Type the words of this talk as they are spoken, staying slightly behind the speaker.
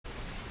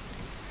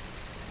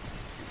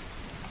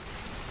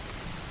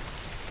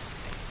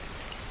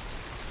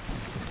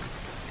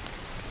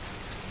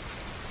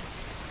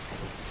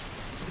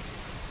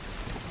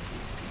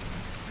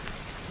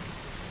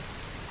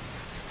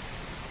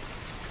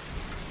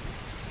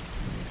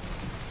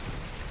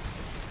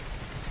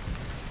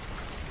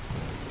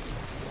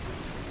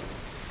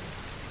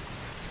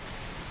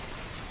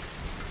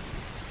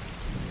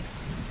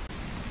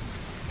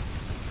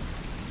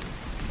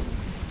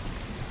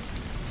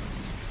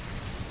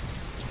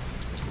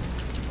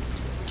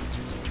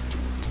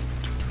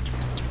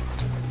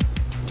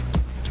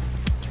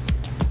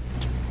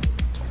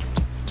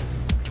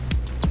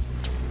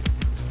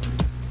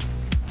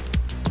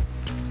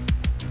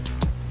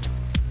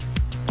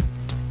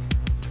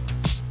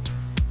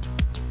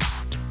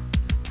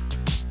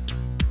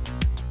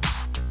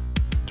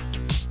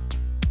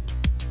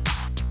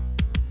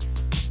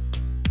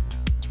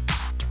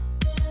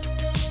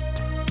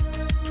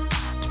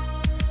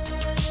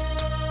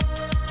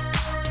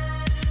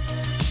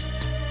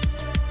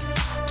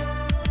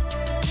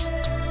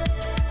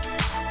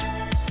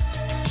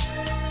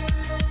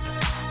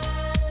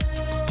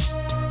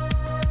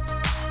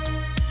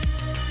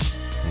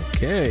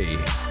Okay.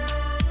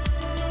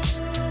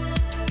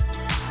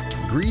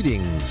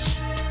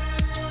 Greetings.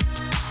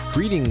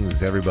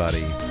 Greetings,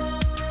 everybody.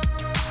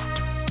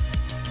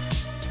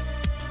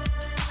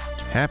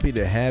 Happy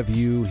to have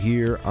you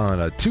here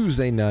on a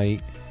Tuesday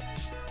night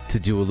to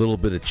do a little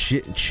bit of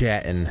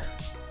chit-chatting.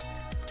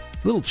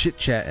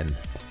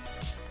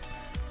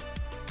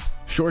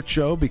 Short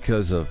show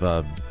because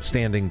of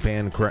standing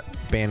band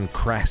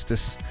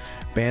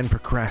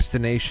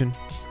procrastination.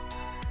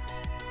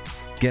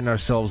 Getting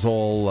ourselves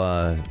all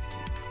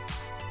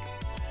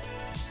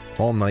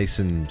nice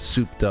and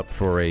souped up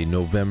for a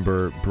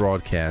November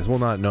broadcast.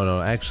 Well,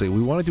 actually,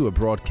 we want to do a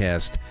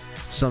broadcast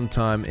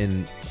sometime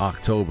in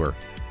October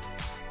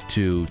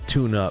to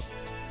tune up,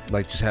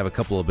 like just have a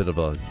couple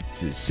of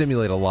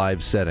simulate a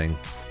live setting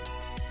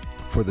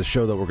for the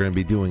show that we're going to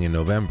be doing in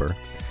November.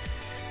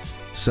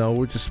 So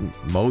we're just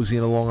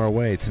moseying along our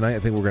way. Tonight, I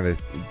think we're going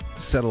to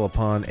settle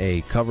upon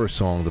a cover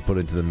song to put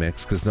into the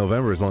mix, because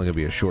November is only going to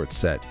be a short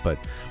set, but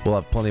we'll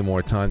have plenty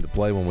more time to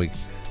play when we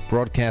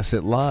broadcast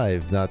it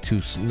live, not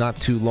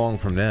too long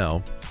from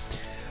now.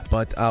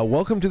 But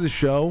welcome to the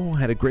show.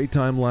 Had a great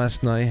time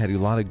last night. Had a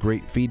lot of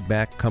great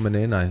feedback coming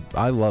in.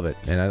 I love it,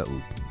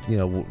 and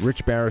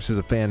Rich Barris is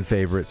a fan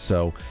favorite,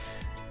 so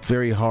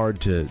very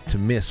hard to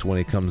miss when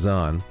he comes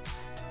on.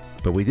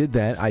 But we did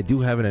that. I do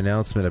have an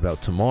announcement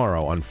about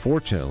tomorrow.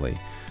 Unfortunately,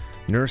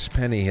 Nurse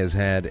Penny has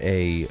had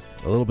a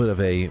little bit of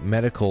a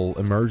medical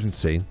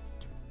emergency,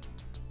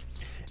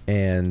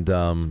 and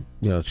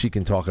she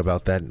can talk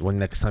about that when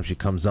next time she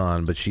comes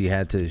on. But she's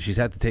had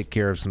to take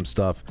care of some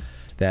stuff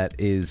that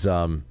is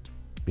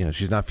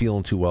she's not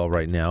feeling too well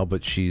right now,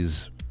 but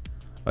she's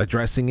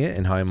addressing it,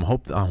 and I'm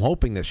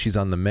hoping that she's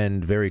on the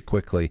mend very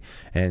quickly,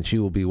 and she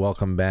will be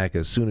welcome back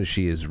as soon as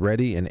she is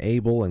ready and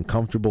able and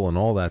comfortable and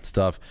all that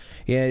stuff.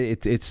 Yeah,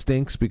 it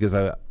stinks, because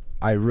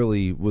I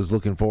really was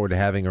looking forward to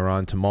having her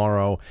on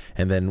tomorrow,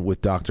 and then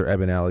with Dr.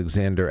 Eben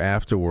Alexander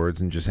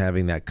afterwards, and just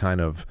having that kind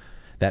of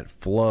that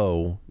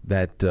flow,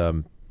 that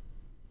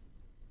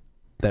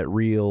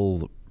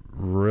real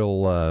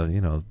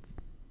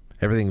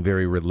everything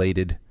very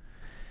related,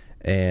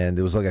 and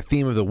it was like a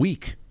theme of the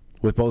week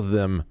with both of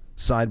them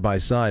side by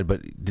side.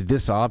 But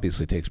this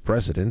obviously takes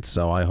precedence,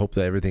 so I hope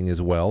that everything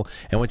is well.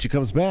 And when she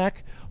comes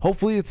back,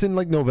 hopefully it's in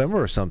like November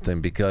or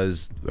something,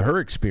 because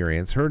her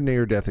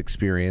near-death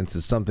experience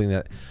is something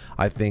that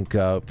I think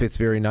fits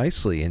very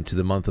nicely into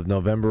the month of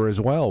November as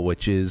well,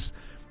 which is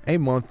a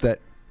month that,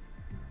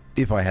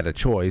 if I had a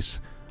choice,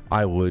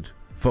 I would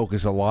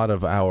focus a lot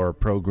of our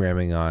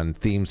programming on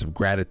themes of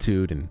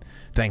gratitude and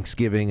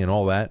Thanksgiving and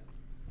all that.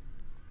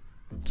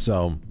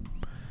 So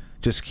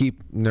just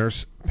keep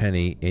Nurse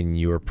Penny in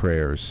your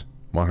prayers.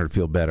 Want her to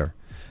feel better.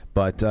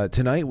 But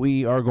tonight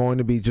we are going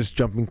to be just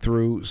jumping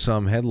through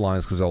some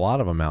headlines, because there's a lot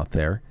of them out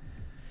there.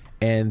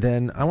 And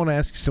then I want to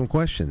ask you some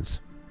questions.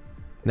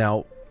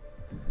 Now,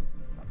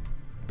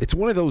 it's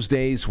one of those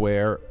days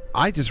where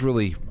I just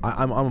really,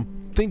 I'm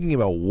thinking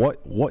about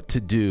what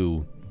to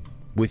do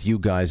with you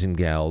guys and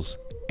gals.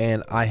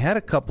 And I had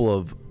a couple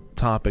of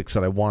topics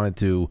that I wanted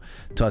to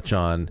touch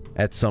on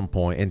at some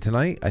point, and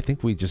tonight I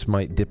think we just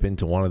might dip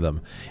into one of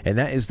them, and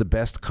that is the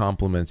best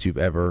compliments you've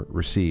ever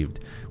received.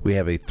 We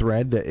have a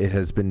thread that it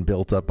has been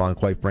built up on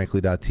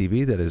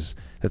quitefrankly.tv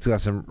that's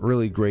got some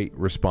really great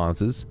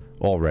responses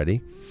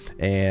already,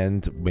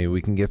 and maybe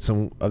we can get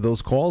some of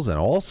those calls in.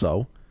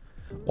 Also,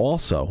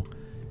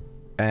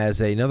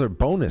 as another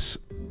bonus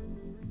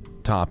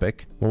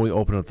topic, when we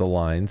open up the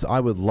lines,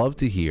 I would love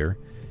to hear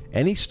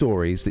any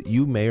stories that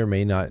you may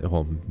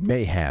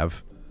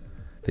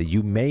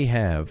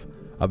have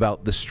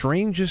about the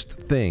strangest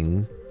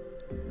thing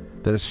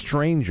that a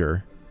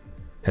stranger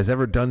has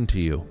ever done to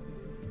you.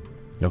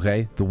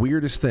 Okay? The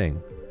weirdest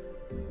thing.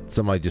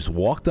 Somebody just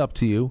walked up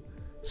to you,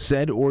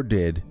 said or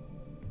did,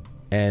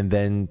 and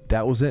then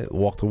that was it.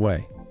 Walked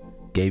away.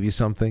 Gave you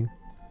something.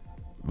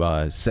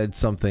 Said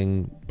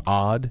something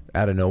odd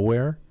out of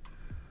nowhere.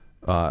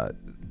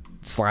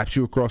 Slapped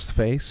you across the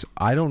face.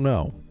 I don't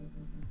know.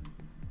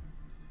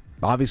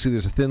 Obviously,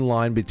 there's a thin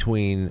line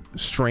between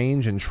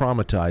strange and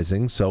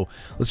traumatizing, so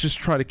let's just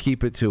try to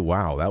keep it to,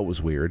 wow, that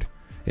was weird,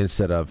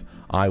 instead of,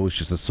 I was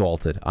just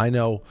assaulted. I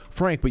know,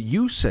 Frank, but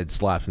you said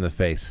slapped in the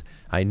face.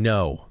 I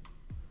know.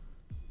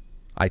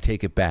 I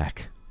take it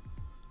back.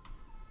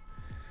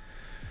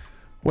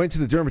 Went to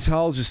the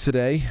dermatologist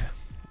today.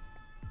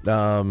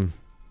 Did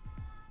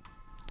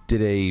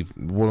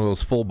one of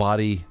those full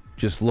body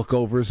just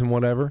lookovers and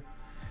whatever.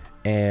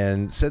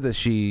 And said that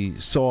she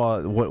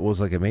saw what was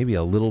like maybe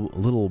a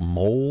little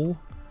mole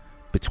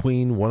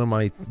between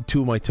two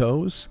of my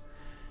toes.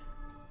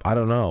 I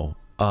don't know.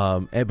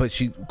 But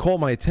she called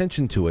my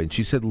attention to it, and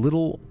she said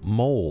little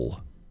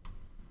mole.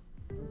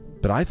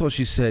 But I thought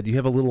she said you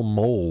have a little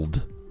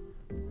mold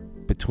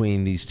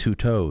between these two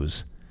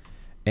toes.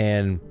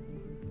 And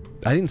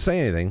I didn't say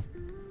anything.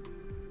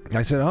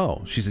 I said,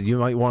 oh. She said, you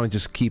might want to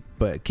just keep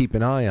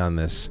an eye on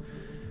this.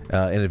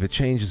 And if it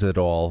changes at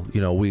all,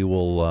 we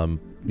will...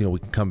 we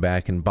can come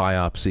back and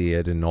biopsy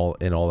it and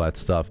all that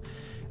stuff.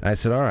 And I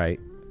said, all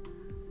right.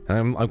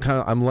 And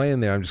I'm laying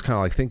there. I'm just kind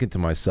of like thinking to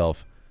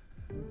myself,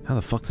 how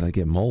the fuck did I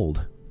get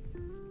mold?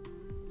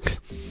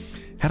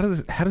 How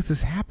does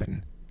this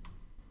happen?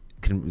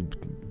 Can't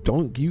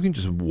you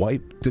just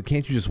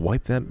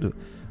wipe that?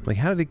 Like,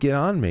 how did it get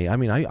on me? I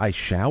mean, I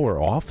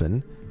shower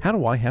often. How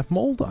do I have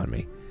mold on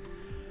me?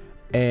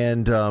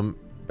 And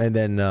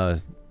then I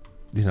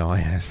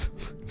asked.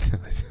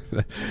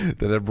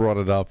 Then I brought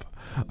it up.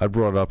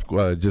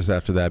 Just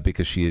after that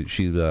because she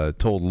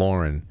told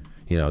Lauren,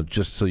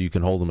 just so you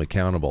can hold them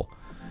accountable.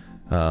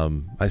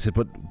 I said,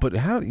 but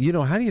how do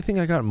you think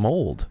I got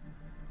mold?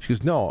 She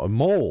goes, no, a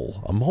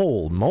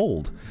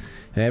mold.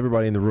 And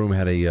everybody in the room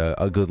had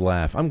a good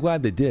laugh. I'm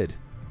glad they did,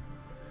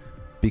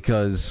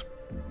 because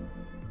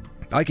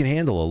I can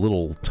handle a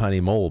little tiny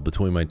mold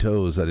between my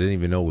toes that I didn't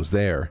even know was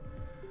there.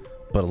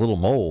 But a little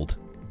mold,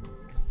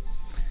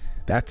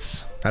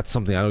 that's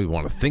something I don't even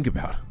want to think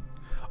about.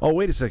 Oh,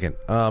 wait a second.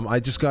 I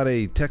just got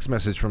a text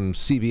message from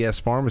CVS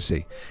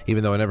Pharmacy,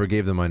 even though I never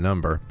gave them my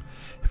number.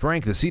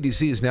 Frank, the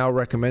CDC is now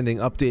recommending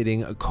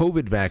updating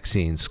COVID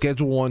vaccines.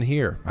 Schedule one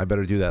here. I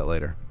better do that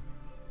later.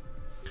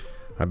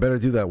 I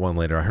heard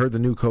the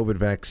new COVID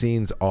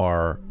vaccines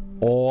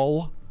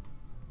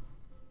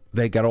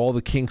they got all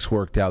the kinks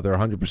worked out. They're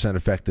 100%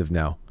 effective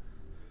now.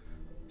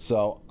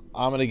 So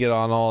I'm going to get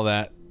on all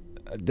that.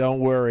 Don't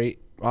worry.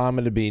 I'm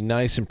going to be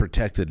nice and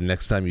protected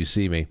next time you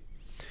see me.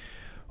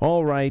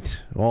 All right.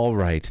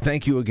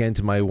 Thank you again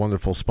to my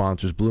wonderful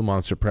sponsors,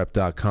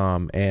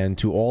 BlueMonsterPrep.com, and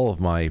to all of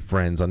my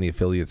friends on the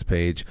affiliates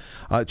page.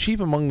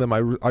 Chief among them,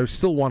 I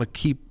still want to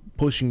keep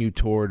pushing you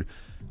toward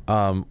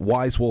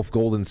Wise Wolf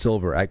Gold and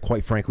Silver at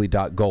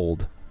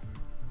quitefrankly.gold.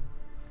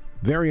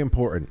 Very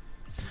important.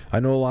 I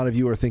know a lot of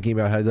you are thinking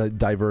about how to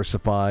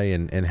diversify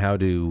and how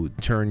to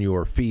turn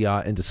your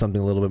fiat into something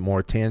a little bit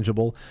more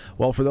tangible.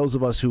 Well, for those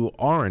of us who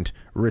aren't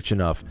rich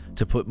enough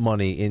to put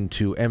money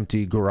into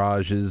empty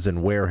garages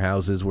and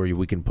warehouses where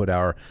we can put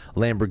our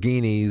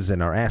Lamborghinis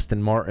and our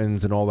Aston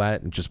Martins and all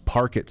that and just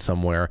park it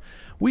somewhere,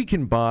 we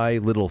can buy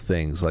little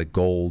things like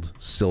gold,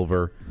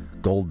 silver,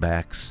 gold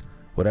backs,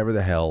 whatever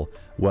the hell.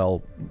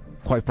 Well,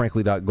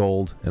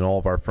 quitefrankly.gold and all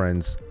of our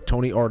friends,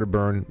 Tony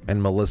Arterburn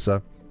and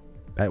Melissa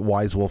at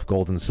Wise Wolf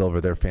Gold and Silver,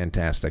 they're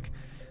fantastic.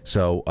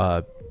 So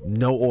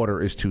no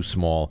order is too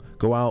small.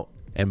 Go out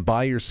and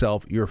buy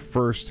yourself your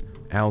first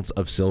ounce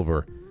of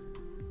silver.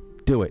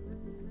 Do it.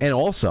 And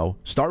also,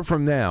 start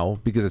from now,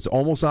 because it's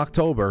almost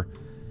October,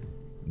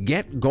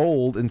 get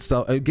gold and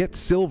stuff, get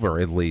silver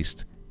at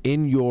least,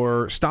 in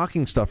your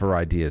stocking stuffer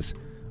ideas.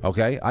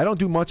 Okay? I don't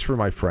do much for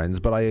my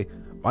friends, but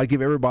I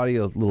give everybody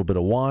a little bit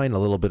of wine, a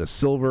little bit of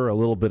silver, a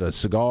little bit of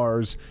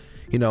cigars,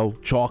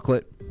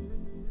 chocolate.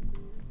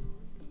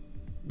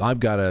 I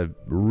got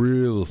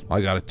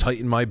to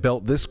tighten my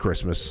belt this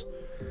Christmas.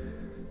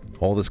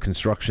 All this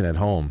construction at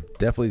home.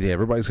 Definitely,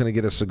 everybody's going to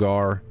get a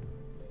cigar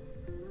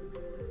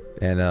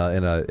and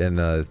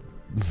a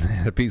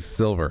piece of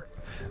silver.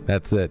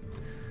 That's it.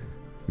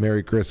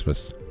 Merry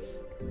Christmas.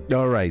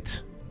 All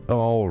right.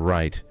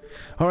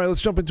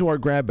 Let's jump into our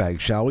grab bag,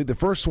 shall we? The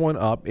first one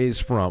up is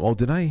from...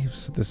 did I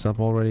set this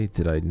up already?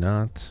 Did I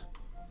not?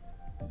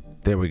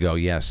 There we go,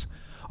 yes.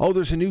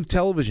 There's a new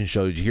television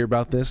show. Did you hear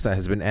about this? That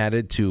has been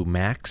added to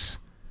Max.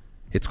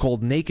 It's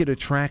called Naked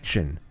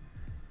Attraction.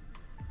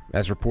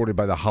 As reported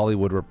by The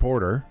Hollywood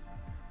Reporter.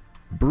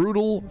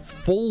 Brutal,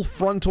 full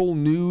frontal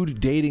nude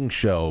dating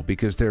show,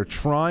 because they're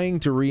trying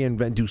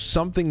to do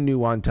something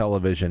new on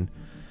television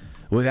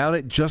without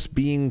it just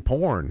being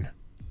porn.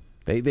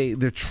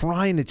 They're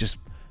trying to just...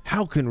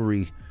 How can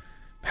we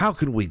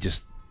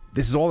just...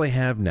 This is all they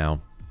have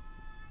now.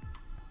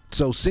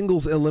 So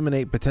singles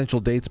eliminate potential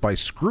dates by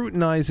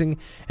scrutinizing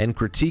and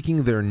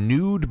critiquing their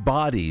nude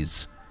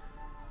bodies.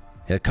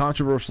 In a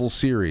controversial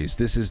series,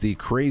 this is the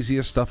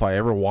craziest stuff I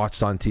ever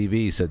watched on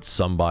TV, said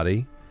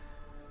somebody.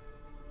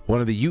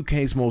 One of the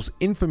UK's most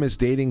infamous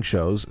dating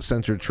shows,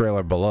 censored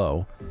trailer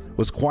below,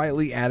 was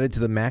quietly added to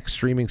the Max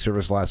streaming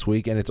service last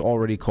week, and it's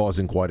already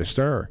causing quite a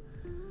stir.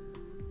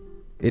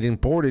 It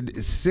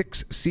imported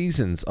 6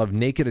 seasons of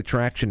Naked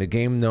Attraction, a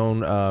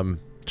game-known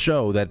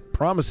show that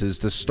promises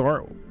to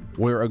start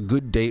where a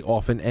good date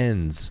often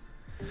ends.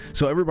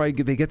 So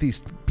they get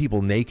these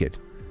people naked,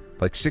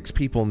 like 6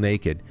 people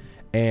naked,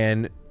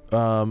 and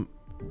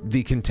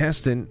the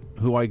contestant,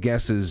 who I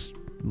guess is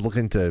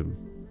looking to,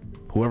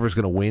 whoever's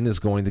going to win is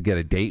going to get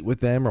a date with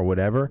them or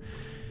whatever,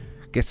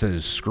 gets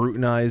to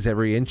scrutinize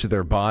every inch of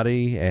their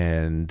body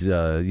and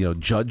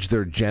judge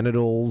their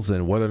genitals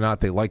and whether or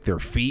not they like their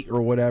feet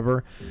or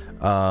whatever.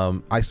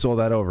 I saw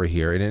that over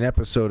here. In an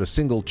episode, a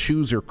single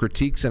chooser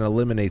critiques and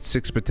eliminates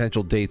 6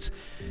 potential dates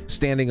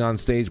standing on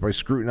stage by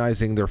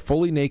scrutinizing their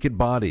fully naked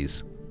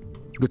bodies,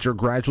 which are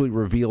gradually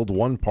revealed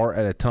one part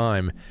at a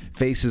time.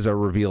 Faces are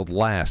revealed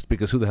last,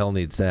 because who the hell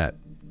needs that?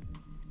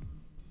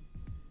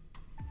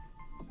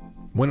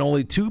 When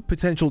only 2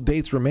 potential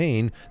dates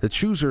remain, the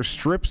chooser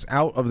strips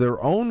out of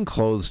their own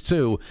clothes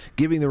too,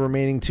 giving the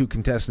remaining 2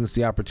 contestants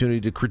the opportunity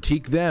to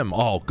critique them.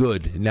 Oh,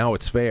 good. Now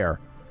it's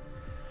fair.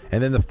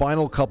 And then the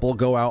final couple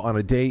go out on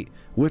a date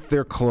with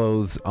their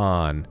clothes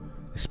on.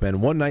 They spend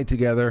one night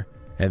together,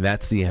 and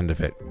that's the end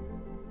of it.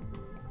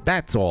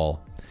 That's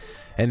all.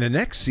 And the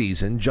next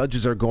season,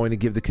 judges are going to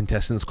give the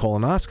contestants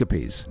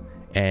colonoscopies,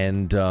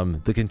 and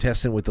the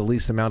contestant with the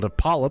least amount of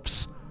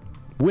polyps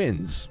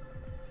wins.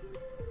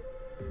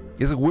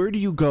 It's like, where do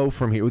you go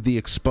from here with the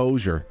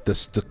exposure,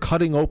 the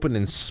cutting open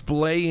and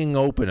splaying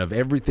open of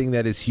everything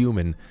that is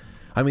human?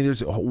 I mean,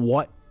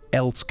 what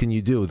else can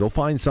you do? They'll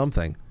find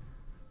something.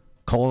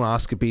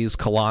 Colonoscopies,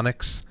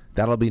 colonics,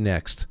 that'll be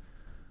next.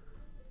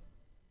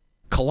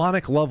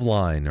 Colonic love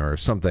line or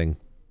something.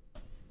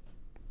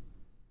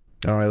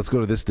 All right, let's go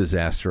to this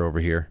disaster over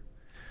here.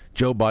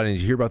 Joe Biden,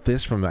 did you hear about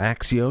this from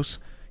Axios?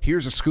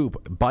 Here's a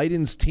scoop.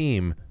 Biden's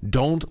team,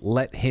 don't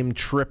let him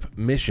trip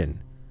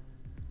mission.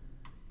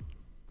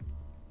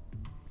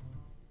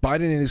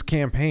 Biden and his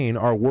campaign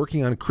are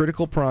working on a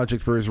critical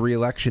project for his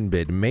re-election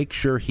bid. Make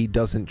sure he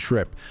doesn't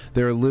trip.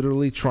 They're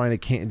literally trying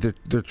to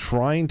they're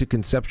trying to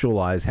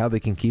conceptualize how they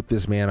can keep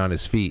this man on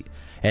his feet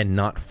and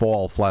not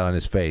fall flat on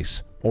his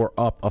face or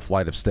up a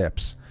flight of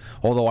steps.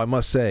 Although I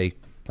must say,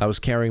 I was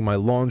carrying my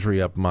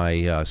laundry up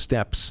my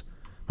steps,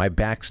 my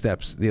back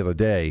steps the other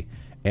day,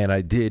 and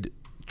I did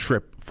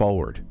trip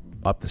forward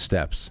up the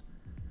steps.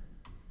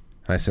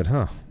 And I said,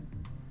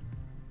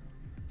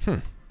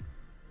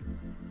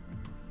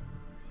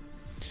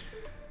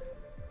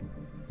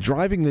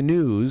 Driving the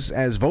news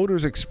as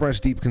voters express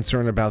deep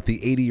concern about the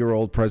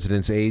 80-year-old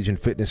president's age and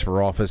fitness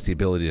for office, the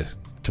ability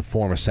to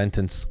form a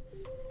sentence.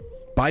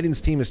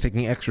 Biden's team is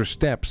taking extra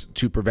steps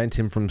to prevent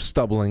him from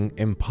stumbling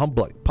in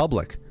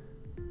public,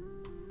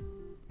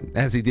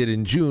 as he did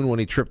in June when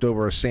he tripped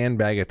over a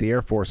sandbag at the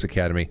Air Force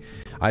Academy.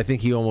 I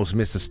think he almost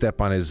missed a step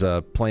on his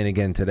plane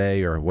again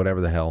today or whatever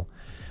the hell.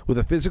 With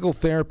a physical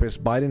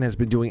therapist, Biden has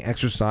been doing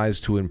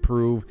exercise to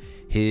improve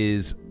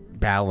his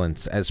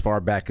balance as far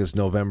back as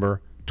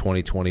November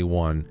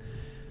 2021.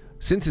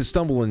 Since his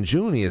stumble in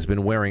June, he has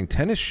been wearing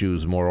tennis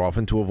shoes more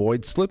often to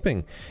avoid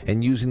slipping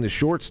and using the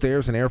short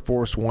stairs in Air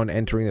Force One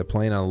entering the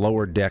plane on a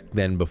lower deck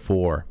than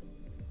before.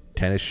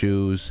 Tennis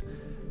shoes,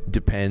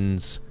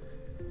 depends.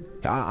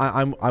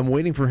 I'm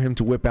waiting for him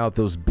to whip out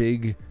those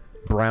big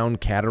brown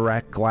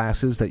cataract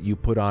glasses that you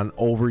put on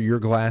over your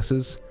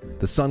glasses.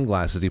 The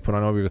sunglasses you put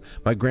on over your...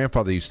 My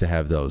grandfather used to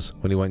have those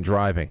when he went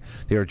driving.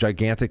 They are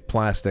gigantic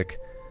plastic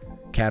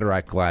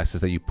cataract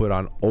glasses that you put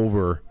on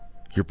over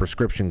your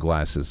prescription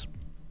glasses.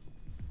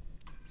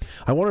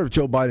 I wonder if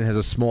Joe Biden has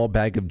a small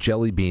bag of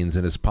jelly beans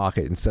in his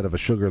pocket instead of a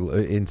sugar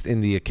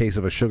in the case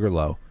of a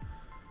Sugarloaf.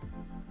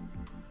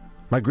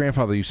 My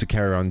grandfather used to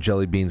carry on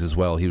jelly beans as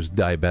well. He was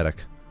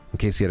diabetic. In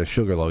case he had a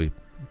Sugarloaf, he'd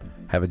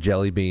have a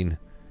jelly bean.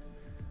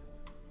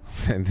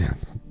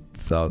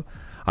 So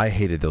I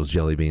hated those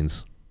jelly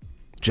beans.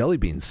 Jelly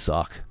beans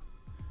suck.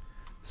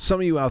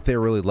 Some of you out there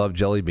really love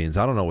jelly beans.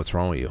 I don't know what's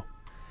wrong with you.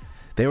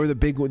 They were the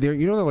big, they're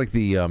like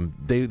the,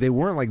 they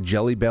weren't like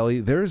Jelly Belly.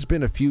 There's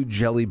been a few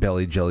Jelly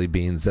Belly jelly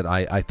beans that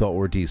I thought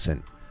were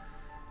decent.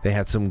 They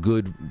had some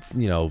good,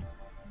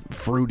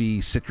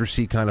 fruity,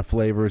 citrusy kind of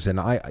flavors, and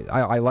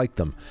I liked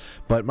them.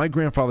 But my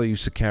grandfather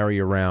used to carry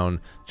around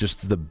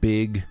just the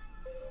big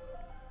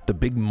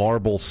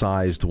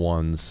marble-sized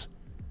ones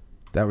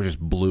that were just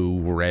blue,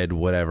 red,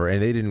 whatever,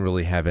 and they didn't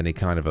really have any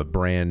kind of a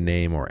brand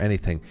name or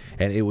anything,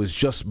 and it was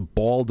just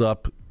balled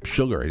up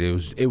sugar.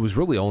 It was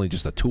really only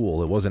just a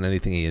tool. It wasn't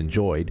anything he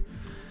enjoyed.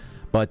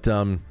 But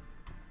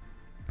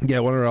yeah,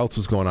 whatever else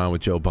was going on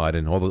with Joe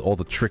Biden, all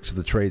the tricks of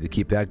the trade to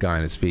keep that guy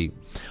on his feet.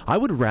 I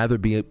would rather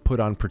be put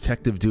on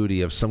protective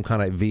duty of some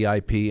kind of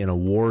VIP in a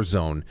war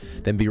zone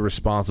than be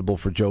responsible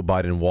for Joe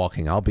Biden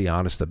walking. I'll be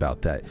honest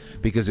about that,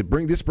 because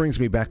this brings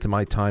me back to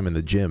my time in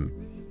the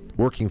gym,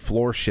 working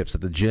floor shifts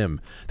at the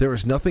gym. There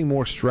is nothing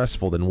more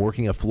stressful than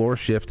working a floor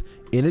shift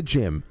in a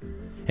gym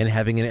and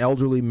having an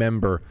elderly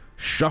member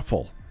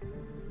shuffle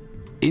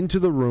into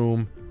the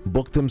room,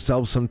 book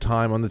themselves some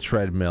time on the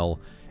treadmill,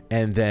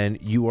 and then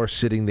you are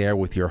sitting there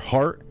with your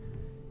heart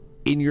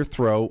in your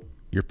throat.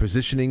 You're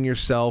positioning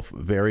yourself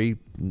very,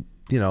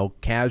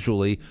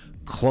 casually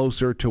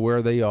closer to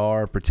where they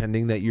are,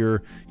 pretending that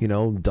you're,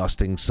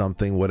 dusting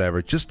something,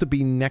 whatever, just to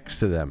be next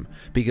to them,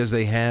 because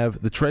they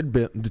have the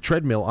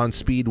treadmill on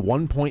speed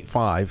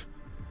 1.5,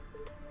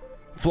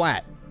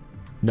 flat,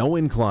 no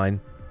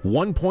incline,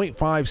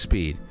 1.5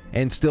 speed,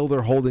 and still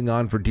they're holding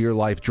on for dear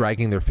life,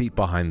 dragging their feet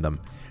behind them.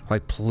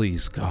 Like,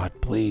 please, God,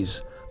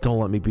 please, don't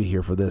let me be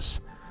here for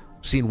this.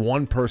 Seen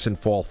one person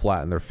fall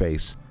flat in their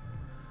face,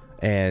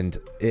 and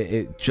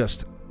it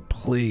just,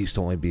 please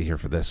don't let me be here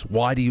for this.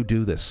 Why do you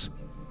do this?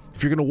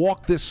 If you're going to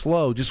walk this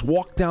slow, just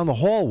walk down the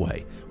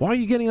hallway. Why are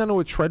you getting onto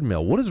a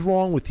treadmill? What is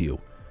wrong with you?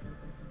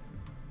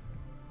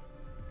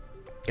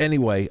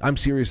 Anyway, I'm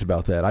serious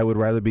about that. I would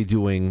rather be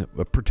doing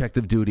a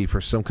protective duty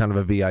for some kind of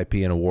a VIP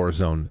in a war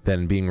zone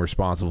than being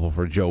responsible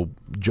for Joe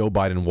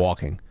Biden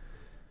walking.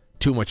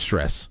 Too much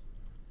stress.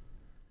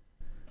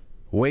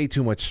 Way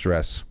too much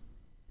stress.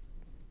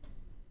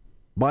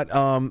 But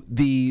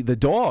the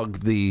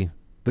dog, the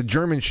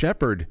German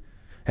Shepherd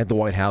at the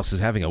White House is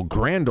having a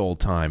grand old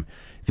time.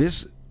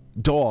 This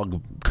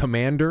dog,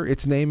 Commander,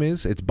 its name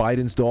is, it's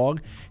Biden's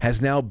dog,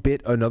 has now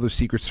bit another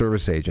Secret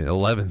Service agent. The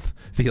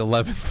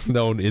 11th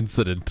known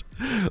incident.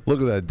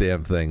 Look at that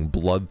damn thing.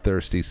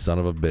 Bloodthirsty son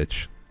of a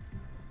bitch.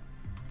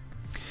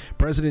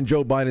 President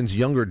Joe Biden's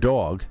younger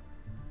dog,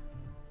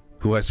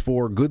 who has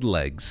 4 good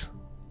legs,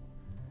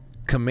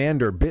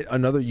 Commander, bit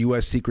another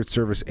U.S. Secret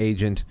Service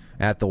agent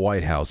at the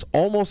White House.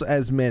 Almost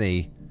as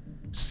many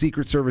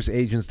Secret Service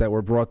agents that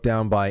were brought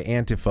down by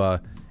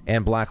Antifa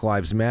and Black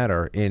Lives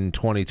Matter in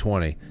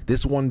 2020.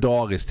 This one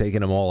dog is taking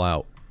them all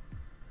out.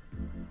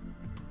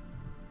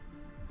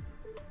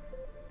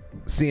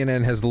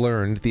 CNN has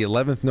learned the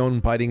 11th known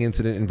biting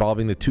incident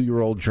involving the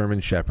 2-year-old German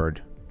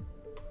Shepherd.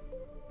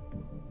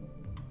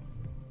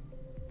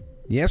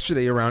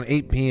 Yesterday, around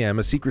 8 p.m.,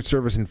 a Secret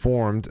Service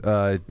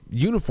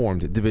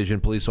uniformed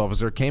division police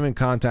officer came in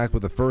contact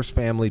with the first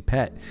family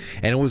pet,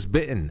 and it was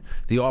bitten.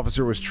 The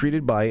officer was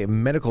treated by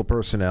medical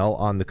personnel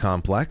on the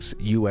complex.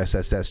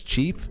 USSS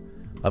Chief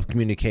of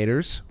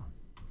Communicators,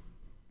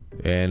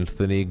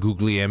 Anthony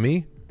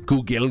Guglielmi.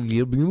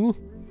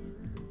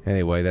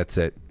 Anyway, that's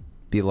it.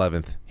 The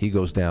 11th. He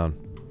goes down.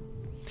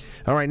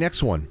 All right,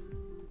 next one.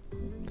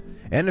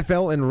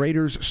 NFL and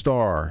Raiders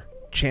star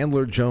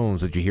Chandler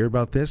Jones. Did you hear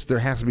about this? There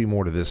has to be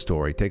more to this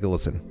story. Take a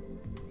listen.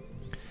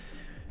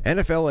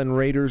 NFL and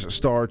Raiders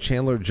star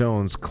Chandler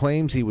Jones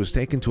claims he was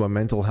taken to a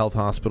mental health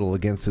hospital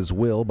against his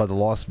will by the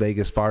Las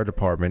Vegas Fire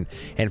Department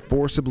and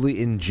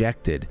forcibly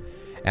injected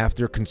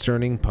after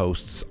concerning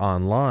posts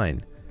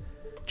online.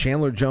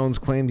 Chandler Jones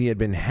claimed he had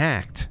been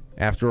hacked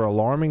after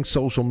alarming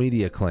social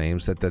media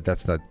claims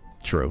that's not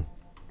true.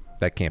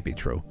 That can't be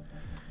true.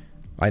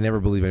 I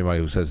never believe anybody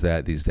who says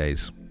that these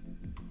days.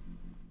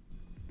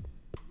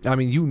 I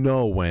mean, you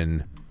know,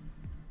 when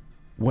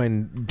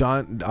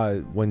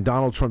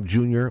Donald Trump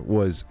Jr.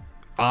 was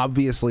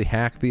obviously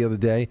hacked the other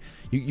day,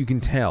 you can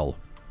tell.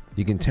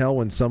 You can tell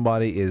when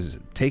somebody is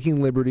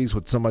taking liberties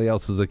with somebody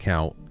else's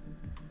account.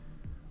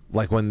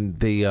 Like when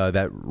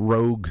that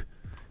rogue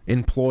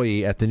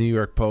employee at the New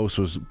York Post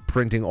was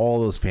printing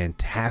all those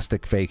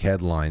fantastic fake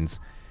headlines.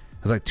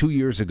 It was like 2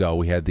 years ago.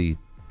 We had the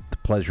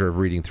pleasure of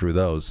reading through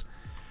those.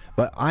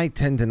 But I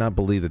tend to not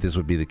believe that this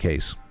would be the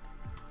case.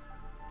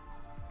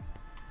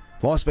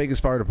 Las Vegas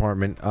Fire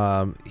Department,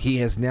 he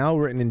has now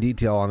written in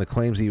detail on the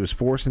claims he was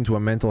forced into a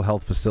mental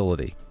health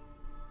facility.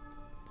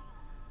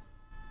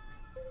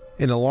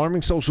 In an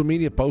alarming social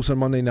media post on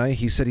Monday night,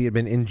 he said he had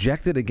been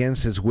injected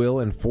against his will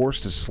and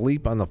forced to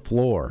sleep on the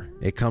floor.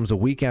 It comes a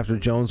week after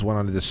Jones went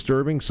on a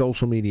disturbing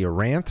social media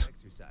rant,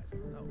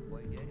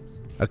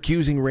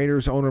 accusing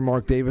Raiders owner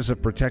Mark Davis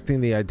of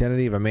protecting the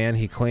identity of a man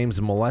he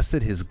claims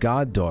molested his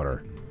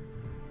goddaughter.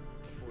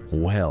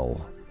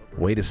 Well,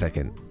 wait a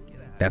second.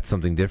 That's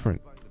something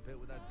different.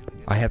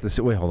 I have to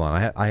see. Wait, hold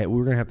on.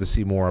 We're gonna have to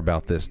see more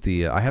about this.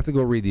 I have to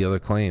go read the other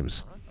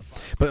claims.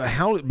 But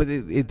how? But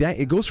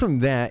it goes from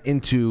that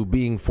into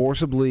being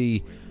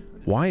forcibly.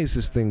 Why is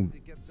this thing?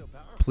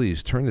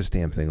 Please turn this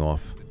damn thing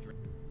off.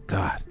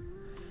 God.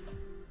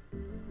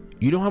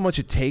 You know how much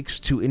it takes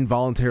to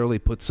involuntarily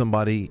put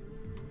somebody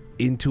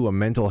into a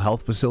mental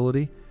health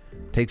facility?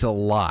 It takes a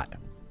lot.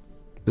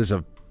 There's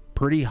a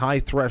pretty high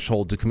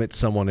threshold to commit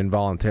someone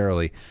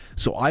involuntarily.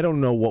 So I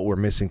don't know what we're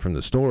missing from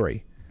the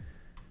story.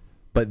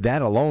 But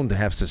that alone, to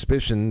have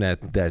suspicion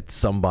that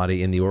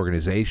somebody in the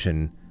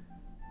organization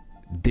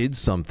did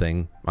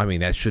something, I mean,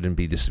 that shouldn't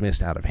be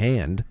dismissed out of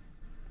hand.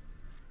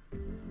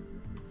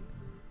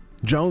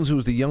 Jones, who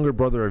was the younger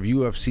brother of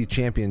UFC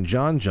champion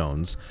Jon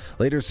Jones,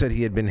 later said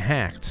he had been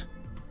hacked.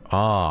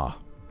 So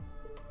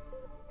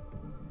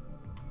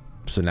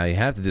now you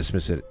have to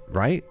dismiss it,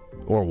 right?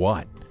 Or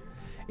what?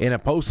 In a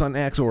post on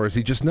X, or is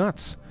he just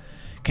nuts?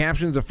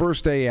 Captions: the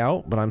first day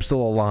out, but I'm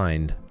still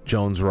aligned.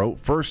 Jones wrote,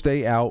 first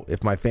day out,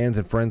 if my fans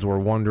and friends were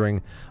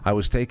wondering, I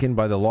was taken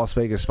by the Las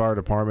Vegas Fire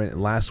Department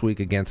last week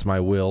against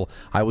my will.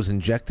 I was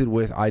injected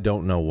with I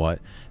don't know what.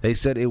 They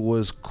said it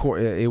was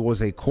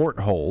a court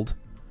hold,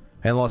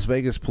 and Las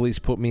Vegas police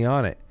put me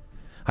on it.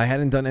 I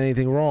hadn't done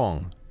anything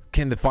wrong.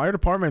 Can the fire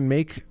department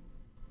make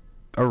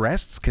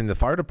arrests? Can the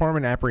fire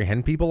department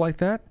apprehend people like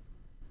that?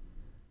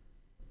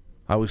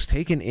 I was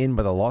taken in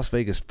by the Las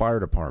Vegas Fire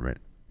Department.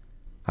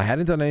 I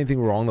hadn't done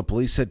anything wrong. The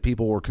police said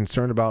people were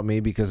concerned about me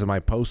because of my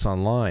posts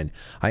online.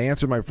 I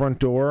answered my front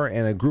door,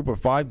 and a group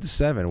of 5 to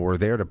 7 were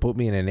there to put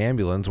me in an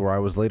ambulance where I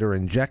was later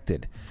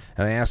injected.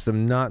 And I asked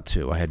them not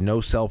to. I had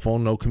no cell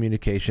phone, no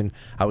communication.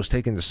 I was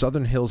taken to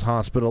Southern Hills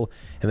Hospital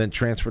and then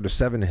transferred to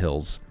Seven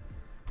Hills,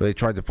 where they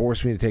tried to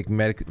force me to take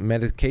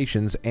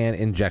medications and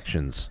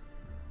injections.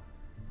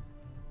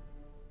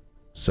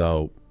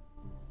 So,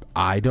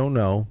 I don't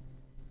know.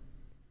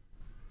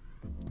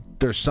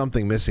 There's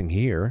something missing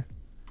here.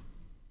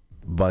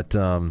 But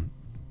yeah,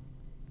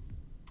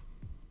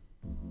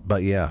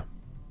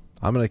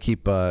 I'm gonna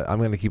keep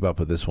up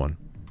with this one,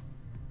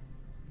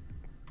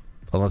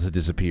 unless it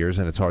disappears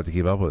and it's hard to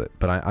keep up with it.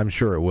 But I'm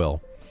sure it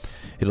will.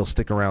 It'll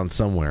stick around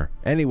somewhere.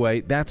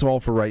 Anyway, that's all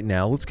for right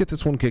now. Let's get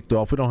this one kicked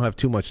off. We don't have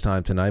too much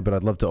time tonight, but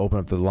I'd love to open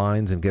up the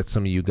lines and get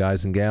some of you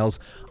guys and gals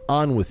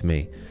on with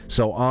me.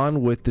 So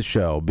on with the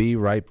show. Be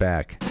right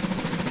back.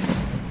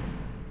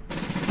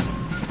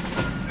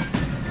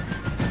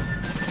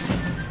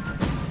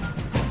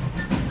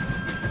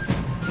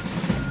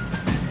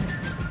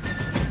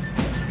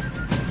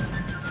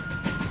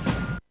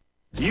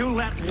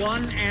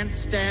 one ant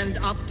stand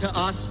up to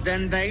us,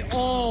 then they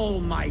all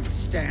might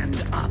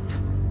stand up.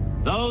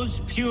 Those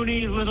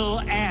puny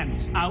little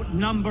ants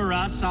outnumber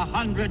us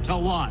 100 to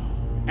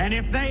 1. And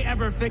if they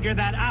ever figure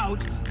that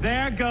out,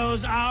 there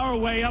goes our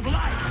way of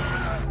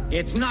life.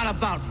 It's not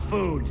about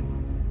food.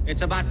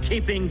 It's about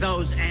keeping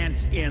those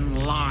ants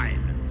in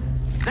line.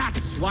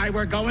 That's why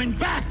we're going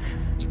back.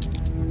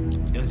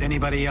 Does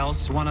anybody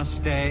else want to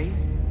stay?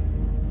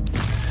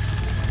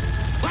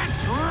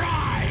 Let's ride!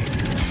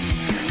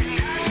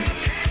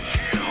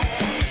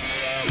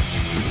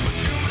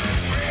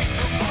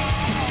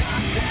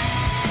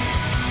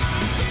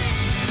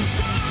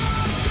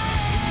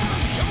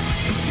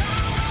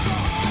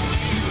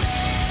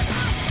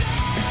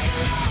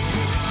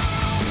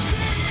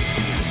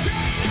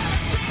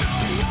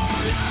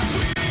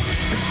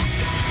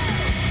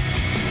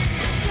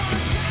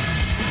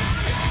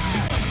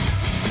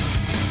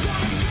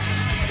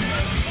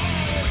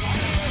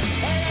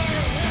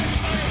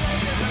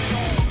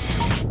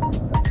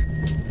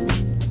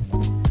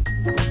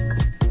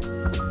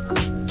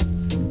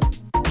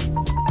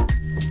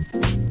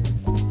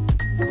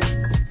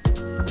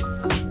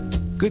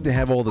 Good to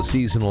have all the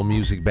seasonal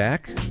music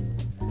back,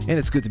 and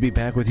it's good to be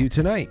back with you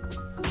tonight.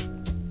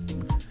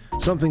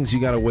 Some things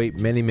you gotta wait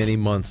many, many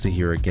months to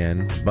hear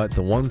again, but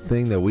the one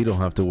thing that we don't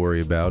have to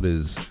worry about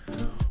is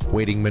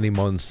waiting many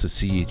months to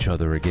see each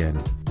other again.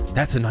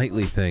 That's a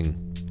nightly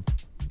thing.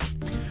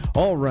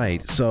 All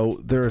right, so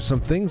there are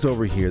some things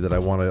over here that I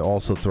want to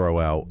also throw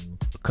out.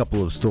 A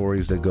couple of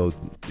stories that go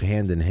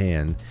hand in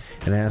hand,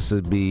 and it has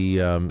to be,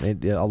 a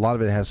lot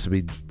of it has to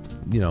be,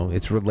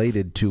 it's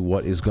related to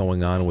what is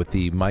going on with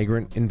the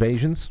migrant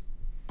invasions.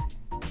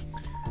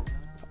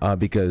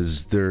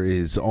 Because there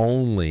is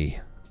only,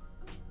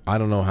 I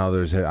don't know how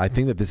I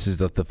think that this is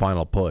the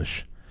final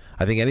push.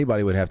 I think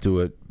anybody would have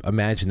to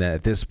imagine that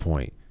at this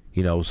point.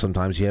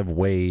 Sometimes you have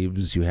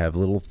waves, you have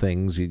little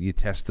things, you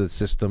test the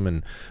system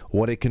and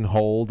what it can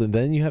hold, and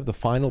then you have the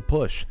final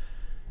push.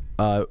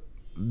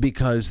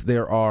 Because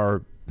there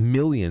are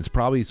millions,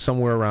 probably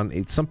somewhere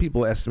around, some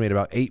people estimate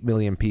about 8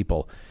 million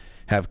people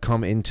have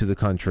come into the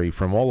country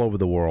from all over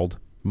the world,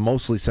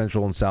 mostly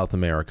Central and South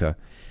America,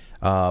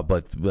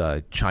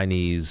 but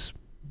Chinese,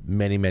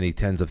 many, many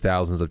tens of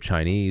thousands of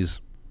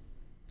Chinese,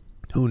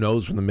 who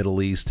knows, from the Middle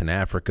East and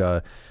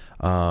Africa.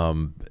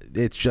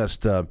 It's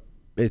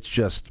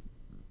just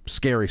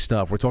scary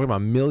stuff. We're talking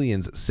about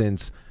millions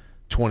since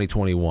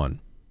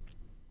 2021.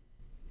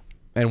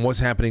 And what's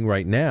happening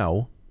right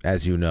now,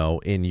 as you know,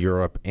 in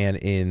Europe and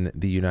in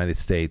the United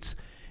States,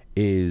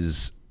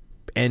 is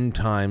end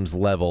times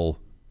level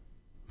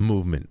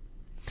movement.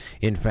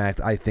 In fact,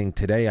 I think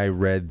today I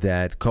read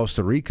that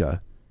Costa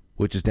Rica,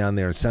 which is down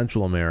there in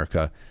Central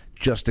America,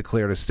 just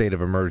declared a state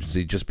of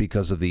emergency just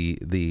because of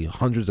the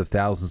hundreds of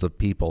thousands of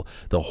people,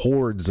 the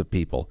hordes of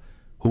people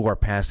who are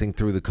passing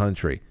through the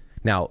country.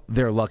 Now,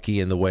 they're lucky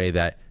in the way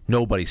that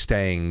nobody's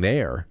staying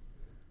there.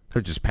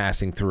 They're just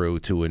passing through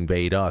to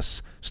invade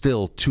us,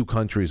 still 2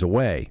 countries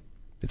away.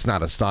 It's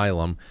not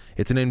asylum,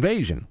 it's an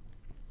invasion.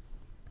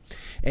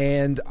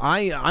 And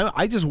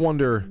I just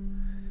wonder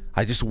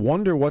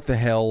what the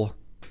hell.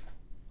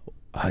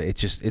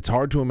 It's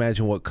hard to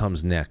imagine what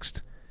comes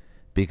next,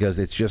 because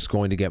it's just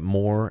going to get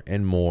more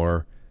and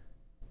more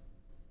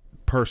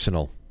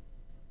personal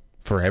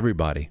for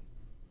everybody.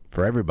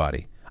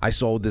 I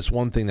saw this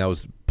one thing that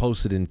was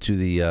posted into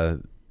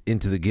the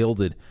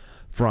Gilded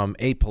from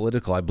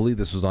Apolitical. I believe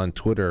this was on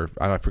Twitter.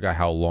 I forgot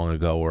how long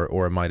ago,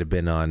 or it might have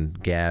been on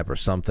Gab or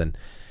something.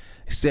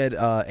 He said,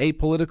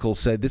 Apolitical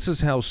said, "This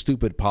is how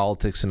stupid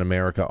politics in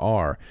America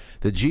are.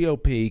 The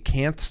GOP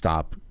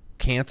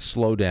can't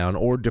slow down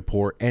or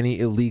deport any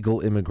illegal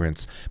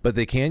immigrants, but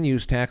they can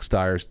use tax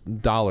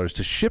dollars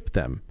to ship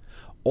them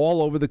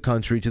all over the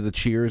country to the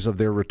cheers of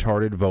their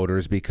retarded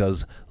voters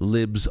because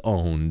libs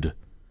owned,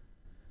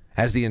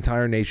 as the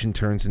entire nation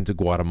turns into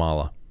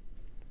Guatemala."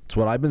 It's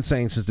what I've been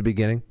saying since the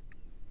beginning.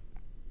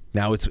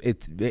 Now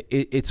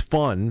it's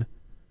fun.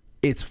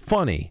 It's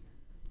funny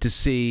to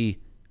see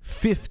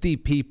 50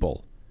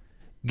 people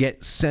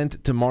get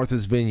sent to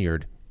Martha's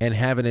Vineyard and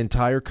have an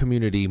entire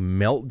community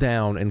melt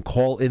down and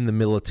call in the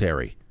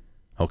military.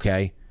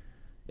 Okay?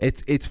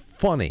 It's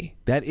funny.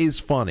 That is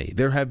funny.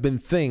 There have been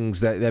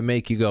things that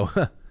make you go,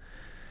 huh,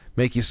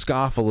 make you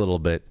scoff a little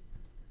bit.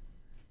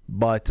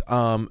 But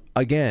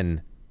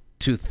again,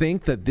 to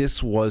think that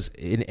this was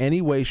in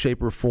any way,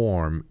 shape, or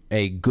form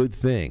a good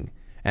thing,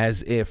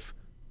 as if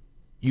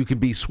you can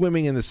be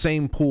swimming in the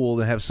same pool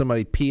and have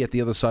somebody pee at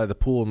the other side of the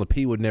pool and the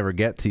pee would never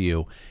get to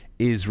you,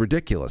 is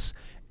ridiculous.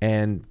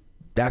 And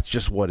that's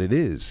just what it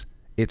is.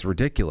 It's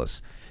ridiculous.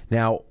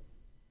 Now,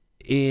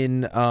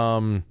 this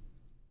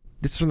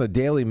is from the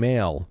Daily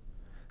Mail.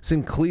 It's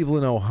in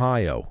Cleveland,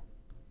 Ohio.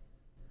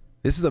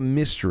 This is a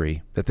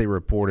mystery that they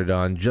reported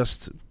on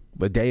just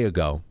a day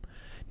ago.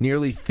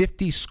 Nearly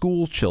 50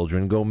 school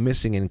children go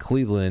missing in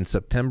Cleveland in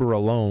September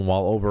alone,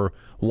 while over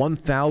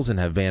 1,000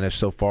 have vanished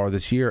so far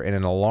this year, in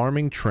an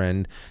alarming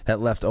trend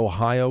that left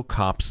Ohio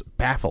cops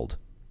baffled.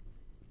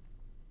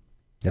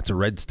 That's a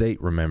red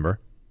state, remember.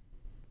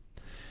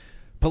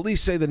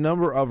 Police say the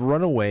number of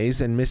runaways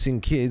and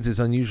missing kids is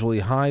unusually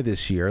high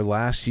this year.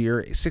 Last year,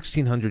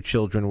 1,600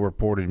 children were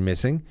reported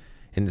missing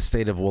in the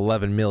state of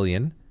 11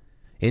 million.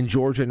 In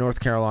Georgia and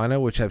North Carolina,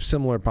 which have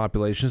similar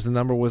populations, the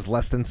number was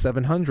less than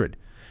 700.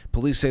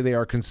 Police say they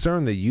are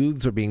concerned that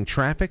youths are being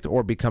trafficked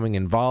or becoming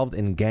involved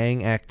in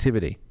gang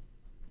activity.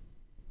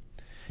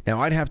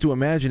 Now, I'd have to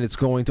imagine it's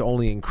going to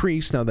only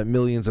increase now that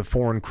millions of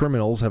foreign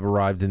criminals have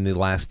arrived in the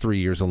last 3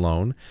 years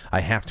alone. I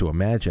have to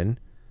imagine.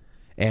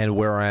 And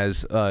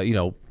whereas,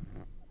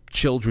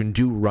 children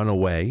do run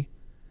away,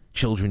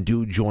 children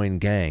do join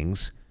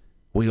gangs,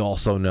 we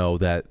also know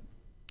that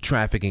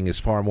trafficking is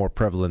far more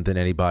prevalent than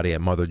anybody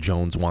at Mother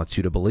Jones wants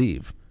you to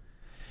believe.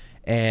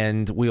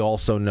 And we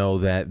also know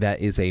that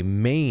that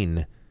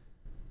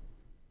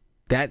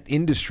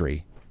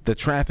industry, the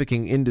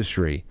trafficking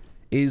industry,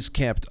 is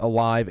kept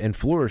alive and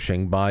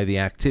flourishing by the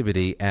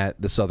activity at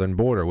the southern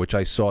border, which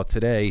I saw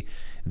today.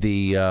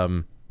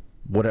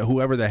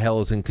 Whoever the hell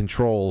is in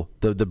control,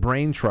 the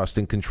brain trust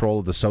in control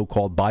of the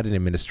so-called Biden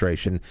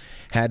administration,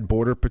 had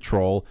Border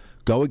Patrol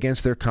go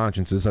against their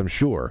consciences, I'm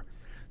sure,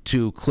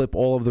 to clip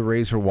all of the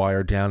razor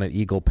wire down at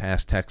Eagle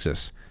Pass,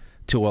 Texas,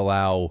 to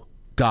allow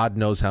God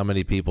knows how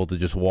many people to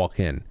just walk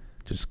in.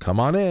 Just come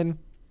on in.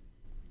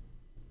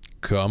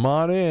 Come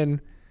on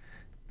in.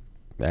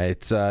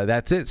 That's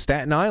it.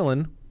 Staten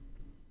Island.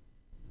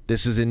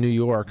 This is in New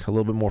York. A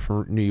little bit more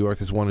from New York.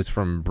 This one is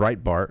from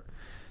Breitbart.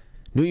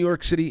 New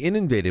York City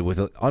inundated with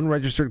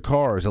unregistered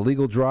cars,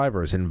 illegal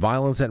drivers, and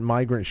violence at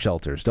migrant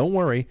shelters. Don't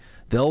worry.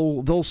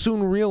 They'll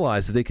soon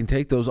realize that they can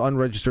take those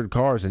unregistered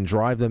cars and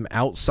drive them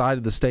outside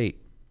of the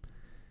state.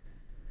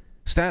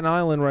 Staten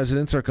Island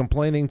residents are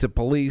complaining to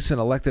police and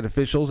elected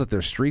officials that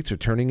their streets are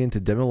turning into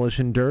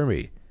demolition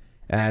derby,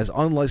 as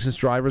unlicensed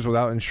drivers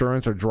without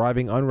insurance are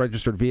driving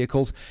unregistered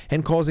vehicles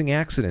and causing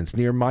accidents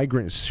near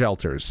migrant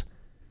shelters.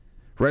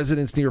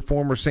 Residents near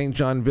former St.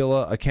 John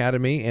Villa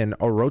Academy in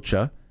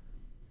Orocha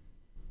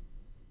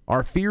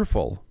are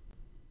fearful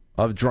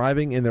of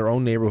driving in their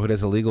own neighborhood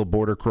as illegal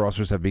border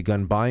crossers have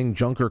begun buying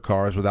junker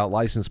cars without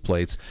license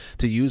plates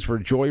to use for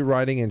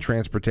joyriding and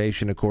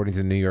transportation, according to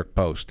the New York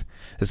Post.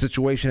 The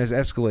situation has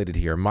escalated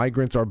here.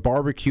 Migrants are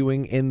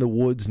barbecuing in the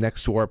woods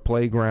next to our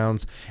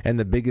playgrounds, and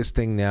the biggest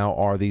thing now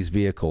are these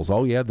vehicles.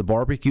 Oh yeah, the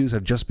barbecues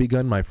have just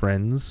begun, my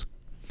friends.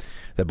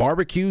 The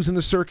barbecues and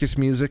the circus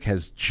music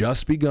has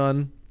just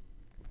begun.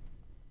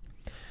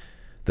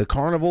 The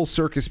carnival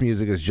circus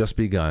music has just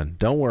begun.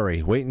 Don't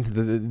worry. Wait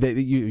until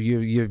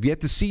you've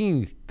yet to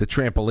see the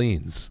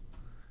trampolines.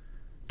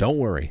 Don't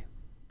worry.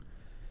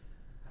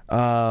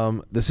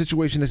 The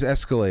situation has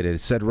escalated,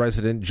 said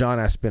resident John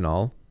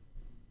Aspinall,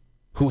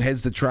 who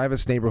heads the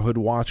Travis Neighborhood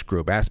Watch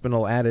Group.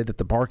 Aspinall added that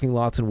the parking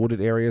lots and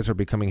wooded areas are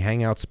becoming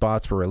hangout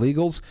spots for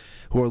illegals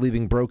who are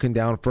leaving broken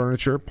down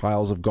furniture,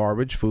 piles of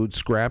garbage, food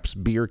scraps,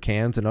 beer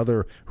cans, and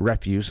other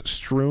refuse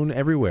strewn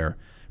everywhere.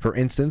 For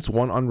instance,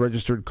 one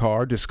unregistered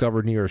car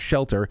discovered near a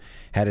shelter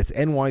had its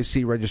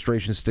NYC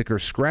registration sticker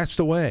scratched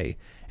away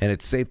and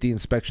its safety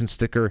inspection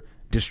sticker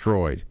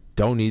destroyed.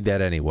 Don't need that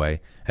anyway,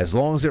 as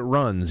long as it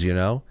runs, you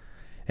know.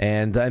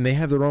 And they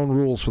have their own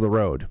rules for the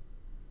road.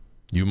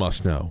 You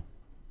must know.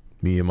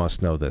 You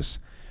must know this.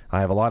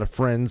 I have a lot of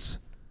friends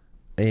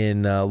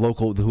in who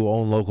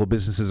own local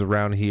businesses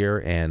around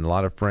here, and a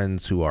lot of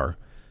friends who are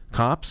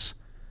cops.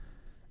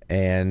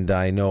 And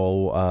I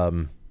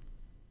know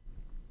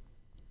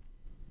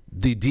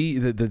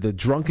the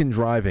drunken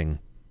driving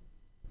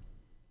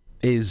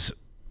is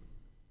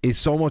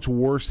so much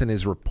worse than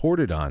is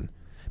reported on,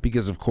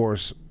 because of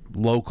course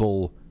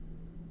local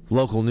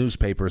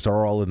newspapers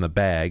are all in the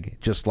bag,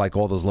 just like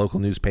all those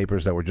local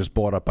newspapers that were just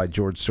bought up by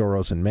George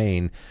Soros in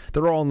Maine.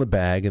 They're all in the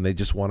bag, and they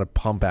just want to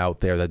pump out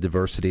there that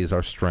diversity is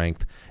our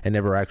strength and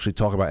never actually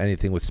talk about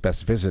anything with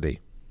specificity.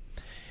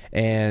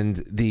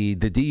 And the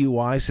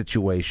DUI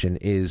situation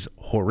is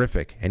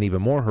horrific, and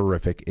even more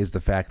horrific is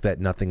the fact that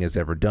nothing is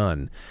ever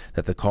done,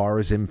 that the car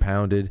is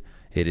impounded,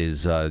 it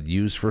is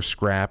used for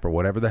scrap or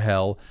whatever the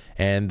hell,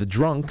 and the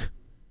drunk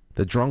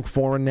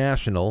foreign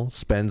national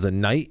spends a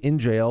night in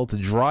jail to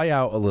dry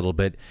out a little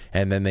bit,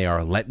 and then they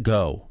are let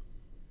go.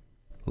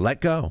 Let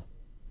go.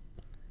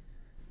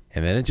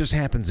 And then it just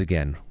happens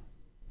again.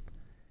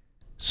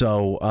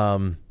 So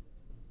I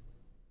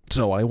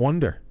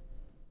wonder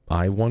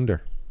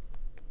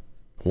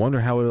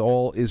how it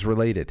all is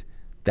related.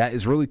 That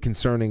is really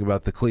concerning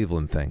about the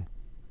Cleveland thing.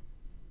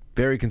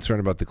 Very concerned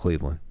about the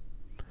Cleveland.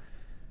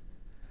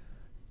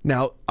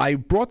 Now, I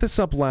brought this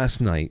up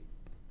last night.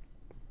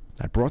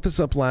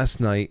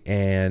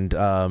 And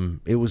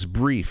it was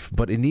brief,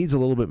 but it needs a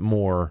little bit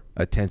more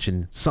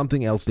attention.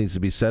 Something else needs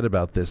to be said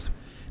about this.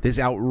 This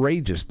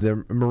outrageous,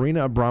 the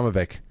Marina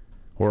Abramovic,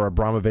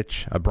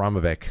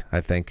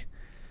 I think.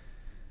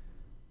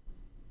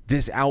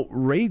 This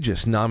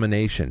outrageous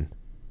nomination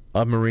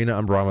of Marina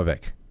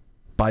Abramovic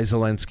by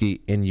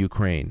Zelensky in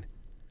Ukraine.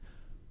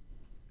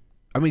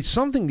 I mean,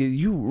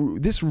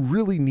 this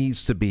really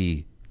needs to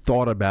be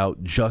thought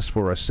about just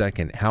for a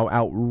second, how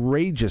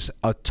outrageous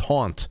a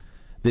taunt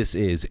this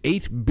is.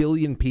 8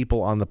 billion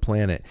people on the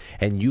planet,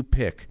 and you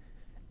pick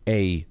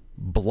a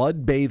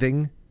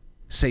blood-bathing,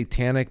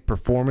 satanic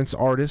performance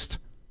artist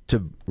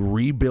to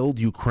rebuild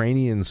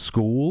Ukrainian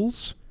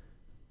schools?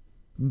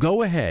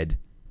 Go ahead,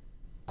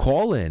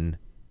 call in,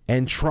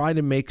 and try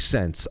to make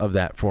sense of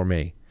that for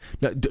me.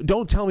 Now,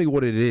 don't tell me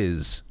what it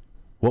is,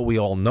 what we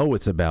all know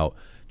it's about.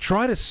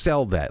 Try to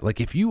sell that.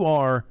 Like if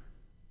you're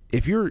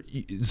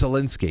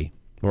Zelensky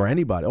or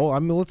anybody,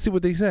 let's see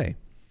what they say.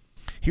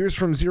 Here's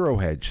from Zero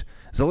Hedge.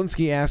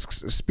 Zelensky asks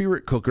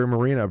spirit cooker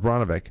Marina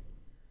Abramovic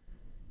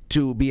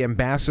to be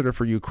ambassador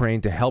for Ukraine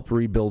to help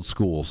rebuild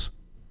schools.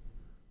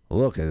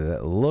 Look at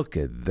that. Look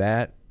at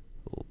that.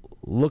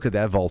 Look at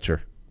that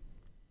vulture.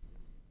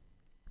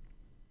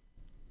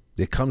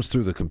 It comes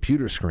through the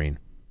computer screen.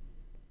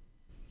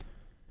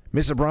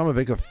 Ms.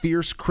 Abramovic, a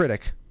fierce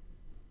critic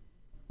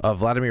of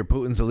Vladimir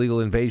Putin's illegal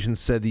invasion,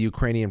 said the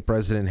Ukrainian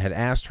president had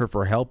asked her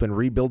for help in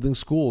rebuilding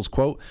schools.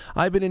 Quote,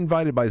 I've been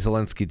invited by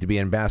Zelensky to be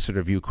ambassador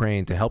of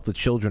Ukraine to help the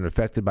children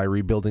affected by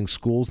rebuilding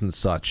schools and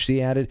such.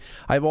 She added,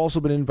 I've also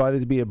been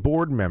invited to be a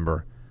board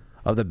member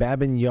of the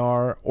Babin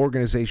Yar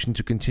organization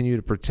to continue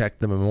to protect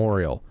the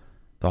memorial.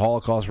 The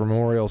Holocaust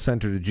Memorial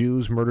Center to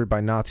Jews murdered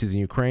by Nazis in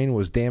Ukraine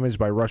was damaged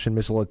by Russian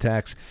missile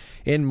attacks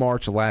in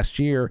March last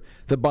year.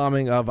 The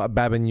bombing of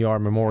Babin Yar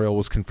Memorial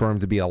was confirmed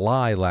to be a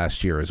lie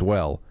last year as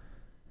well.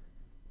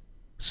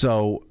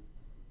 So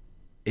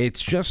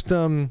it's just,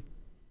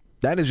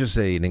 that is just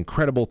an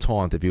incredible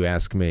taunt, if you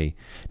ask me.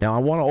 Now, I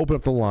want to open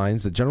up the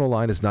lines. The general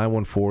line is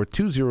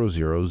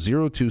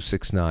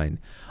 914-200-0269.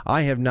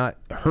 I have not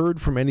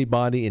heard from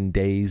anybody in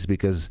days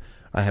because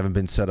I haven't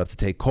been set up to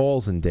take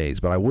calls in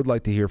days, but I would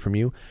like to hear from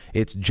you.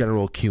 It's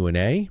general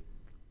Q&A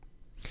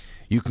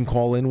you can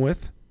call in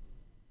with.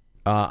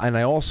 And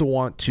I also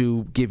want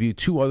to give you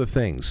two other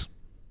things.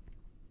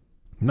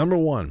 Number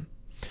one,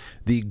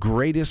 the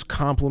greatest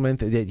compliment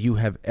that you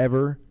have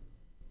ever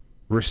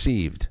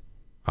received.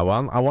 I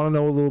want to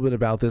know a little bit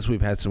about this.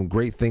 We've had some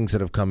great things that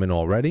have come in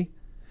already.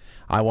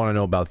 I want to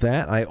know about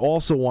that. I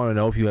also want to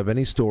know if you have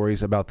any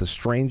stories about the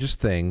strangest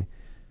thing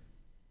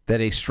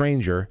that a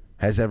stranger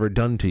has ever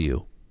done to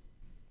you.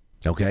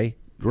 Okay?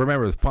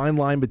 Remember, the fine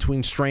line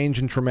between strange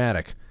and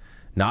traumatic.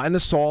 Not an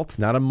assault,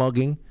 not a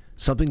mugging,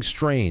 something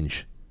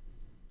strange.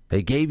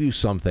 They gave you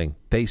something.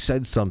 They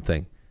said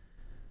something.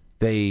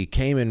 They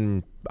came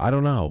and, I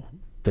don't know,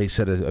 they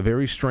said a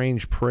very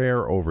strange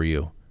prayer over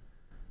you.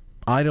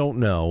 I don't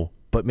know,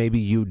 but maybe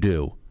you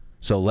do.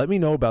 So let me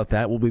know about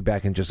that. We'll be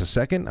back in just a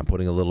second. I'm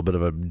putting a little bit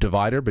of a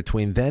divider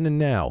between then and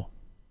now.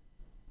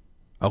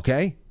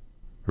 Okay?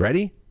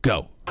 Ready?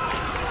 Go.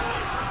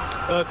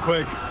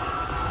 Earthquake.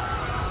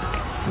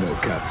 No,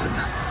 Captain.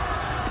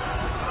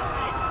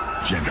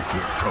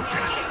 Genderqueer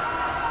protest.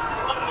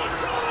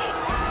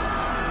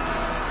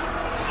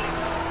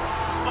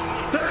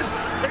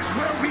 This is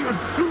where we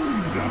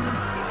assume them.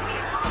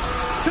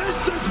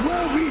 This is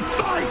where we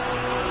fight.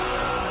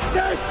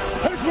 This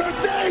is where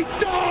they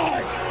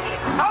die.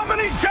 How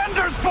many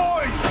genders,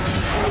 boys?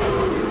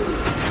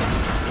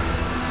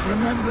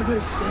 Remember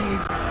this day.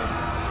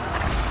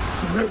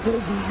 And it will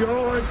be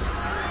yours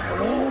for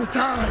all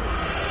time.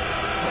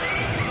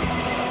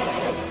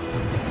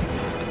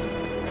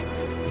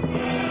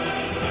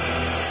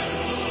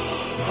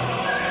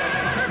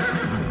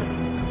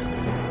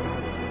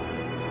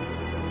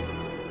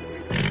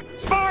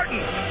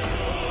 Spartans!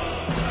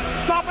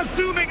 Stop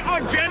assuming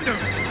our genders!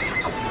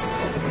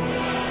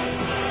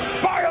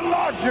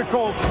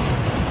 Biological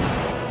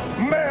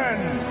men!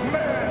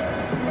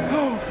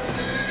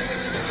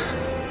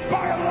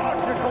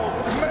 Biological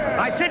men!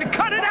 I said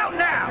cut it out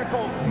now!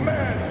 Biological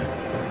men!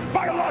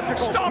 Biological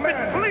Stop men.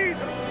 It, please!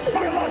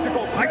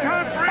 Biological I men.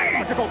 Can't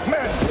breathe! Biological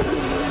men!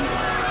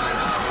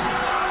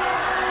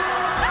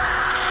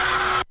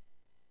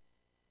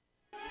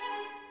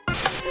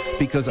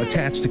 Because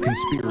attached to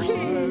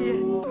conspiracies.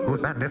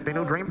 Who's that nifty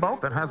new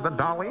dreamboat that has the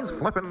dollies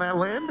flipping their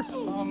lid?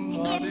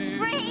 It's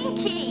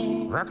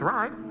Frankie! That's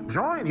right.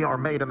 Join your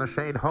Made in the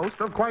Shade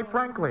host of Quite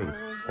Frankly.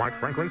 Quite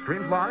Frankly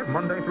streams live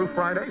Monday through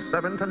Friday,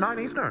 7 to 9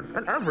 Eastern,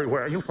 and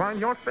everywhere you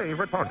find your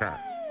favorite podcast.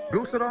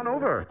 Goose it on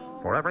over.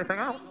 For everything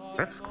else,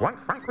 it's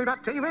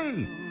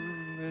quitefrankly.tv.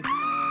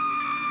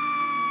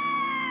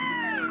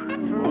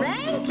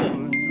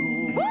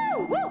 Frankie!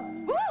 Woo! Woo!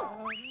 Woo!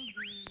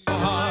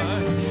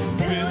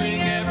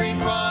 Filling every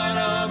part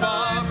of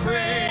our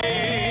praise.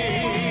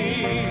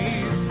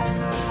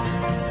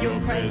 Your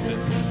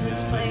presence in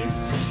this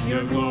place,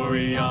 your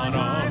glory on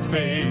our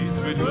face.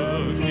 We're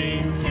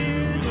looking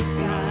to the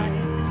sky.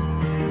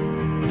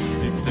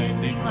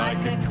 Descending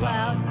like a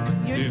cloud,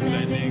 you're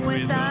sending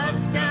with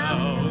us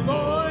now.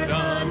 Lord,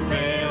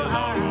 unveil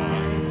our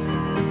eyes.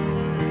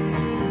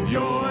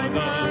 You're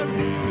the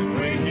reason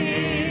we're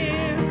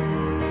here.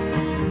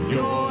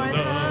 You're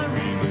the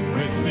reason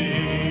we're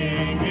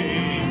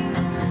singing.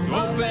 So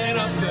open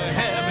up the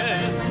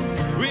heavens,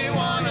 we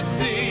want to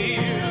see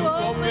you.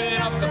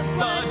 Open up the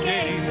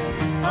floodgates,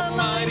 a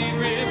mighty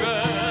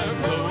river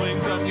flowing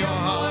from your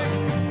heart,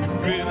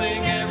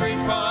 filling every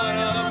part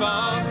of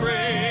our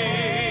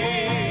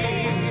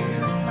praise.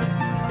 So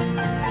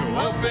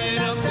open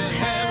up the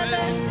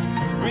heavens,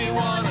 we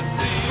want to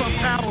see. Trump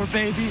Tower,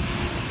 baby.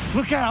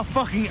 Look at how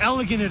fucking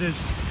elegant it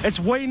is. It's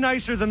way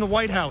nicer than the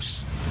White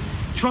House.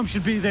 Trump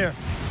should be there.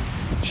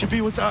 Should be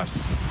with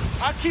us.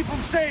 I'll keep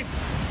him safe.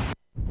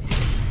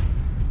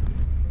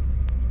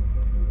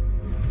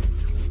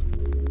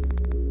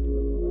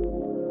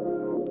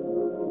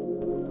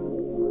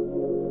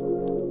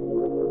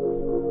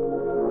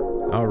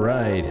 All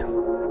right.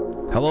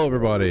 Hello,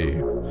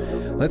 everybody.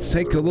 Let's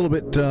take a little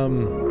bit,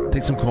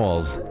 take some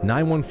calls.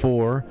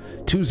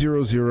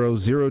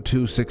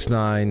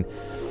 914-200-0269.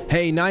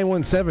 Hey,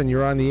 917,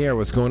 you're on the air.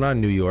 What's going on,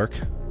 New York?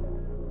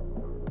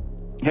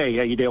 Hey,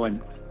 how you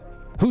doing?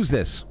 Who's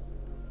this?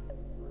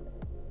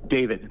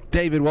 David.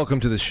 David,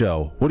 welcome to the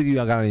show. What do you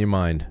got on your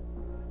mind?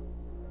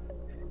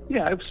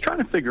 Yeah, I was trying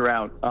to figure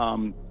out,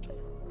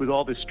 with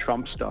all this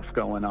Trump stuff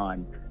going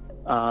on,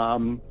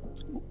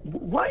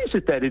 why is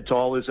it that it's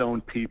all his own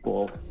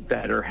people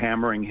that are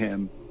hammering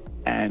him,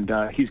 and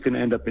he's going to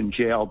end up in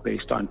jail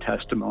based on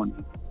testimony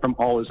from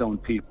all his own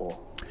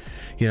people?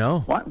 You know,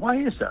 why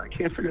is that? I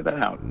can't figure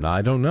that out.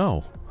 I don't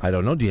know.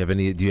 Do you have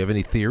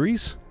any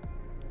theories?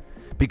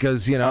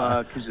 Because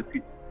because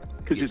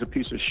he's a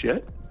piece of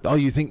shit. Oh,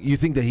 you think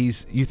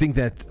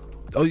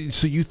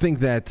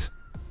that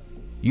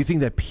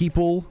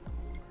people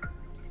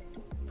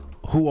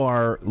who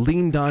are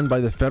leaned on by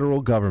the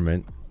federal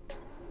government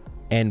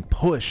and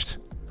pushed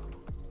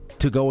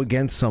to go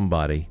against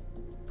somebody,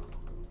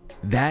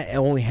 that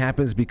only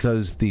happens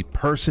because the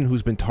person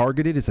who's been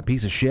targeted is a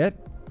piece of shit?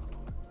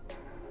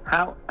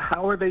 How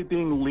are they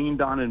being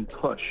leaned on and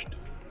pushed?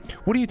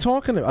 What are you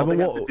talking about? All they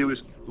have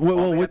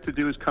to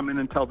do is come in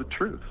and tell the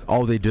truth.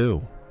 Oh, they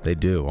do. They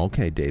do.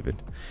 Okay,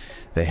 David.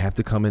 They have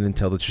to come in and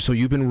tell the truth. So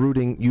you've been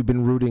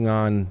rooting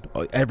on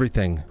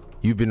everything.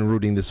 You've been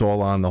rooting this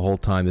all on the whole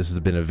time. This has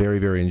been a very,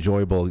 very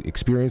enjoyable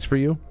experience for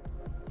you.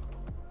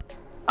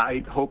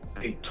 I hope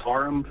they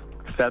tar him,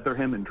 feather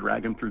him, and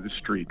drag him through the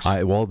streets.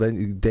 Well,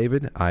 then,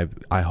 David, I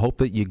hope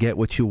that you get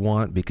what you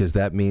want, because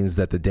that means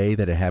that the day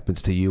that it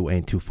happens to you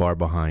ain't too far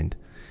behind.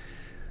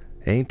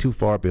 Ain't too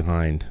far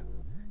behind.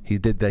 He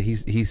did that.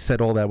 He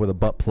said all that with a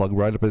butt plug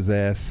right up his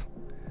ass.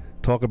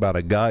 Talk about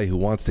a guy who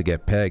wants to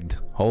get pegged.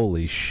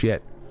 Holy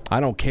shit. I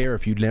don't care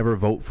if you never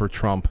vote for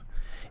Trump.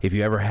 If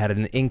you ever had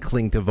an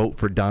inkling to vote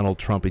for Donald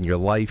Trump in your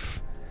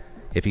life,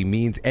 if he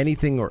means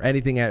anything or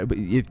anything,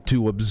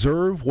 to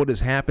observe what has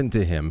happened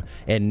to him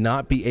and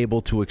not be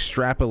able to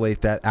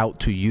extrapolate that out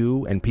to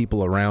you and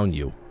people around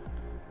you,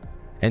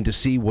 and to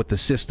see what the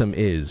system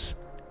is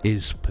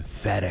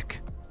pathetic.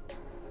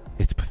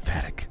 It's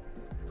pathetic.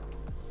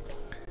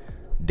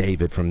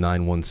 David from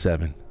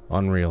 917.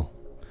 Unreal.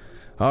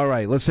 All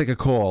right, let's take a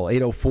call.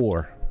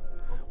 804.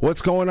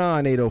 What's going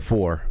on,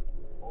 804?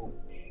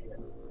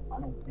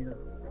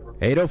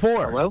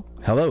 804. Hello?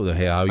 Hello.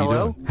 Hey, how you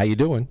doing? How you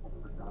doing?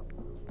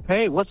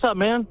 Hey, what's up,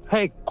 man?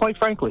 Hey, quite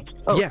frankly.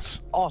 Oh,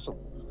 yes. Awesome.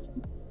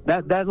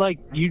 That like,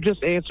 you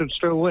just answered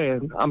straight away,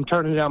 and I'm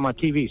turning down my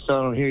TV so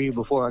I don't hear you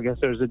before. I guess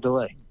there's a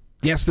delay.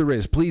 Yes, there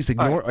is. Please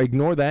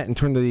ignore that and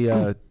turn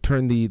the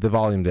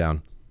volume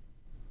down.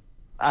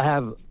 I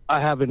have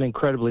an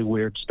incredibly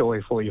weird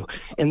story for you.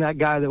 And that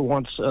guy that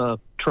wants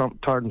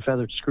Trump tarred and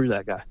feathered, screw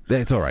that guy.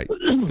 That's all right.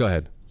 Go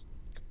ahead.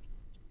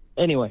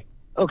 Anyway,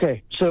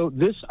 okay, so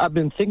I've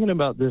been thinking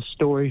about this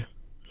story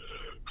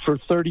for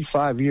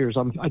 35 years.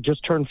 I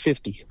just turned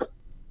 50.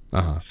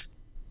 Uh-huh.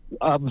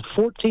 I'm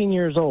 14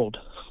 years old,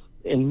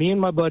 and me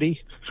and my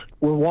buddy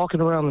were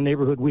walking around the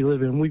neighborhood we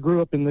live in. We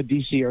grew up in the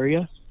D.C.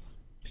 area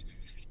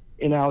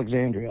in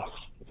Alexandria.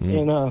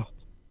 And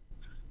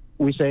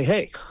we say,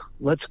 hey,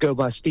 let's go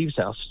by Steve's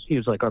house. He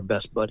was like our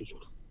best buddy.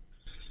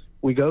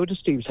 We go to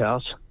Steve's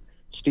house.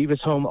 Steve is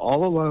home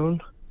all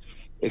alone,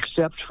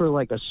 except for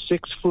like a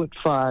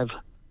 6'5",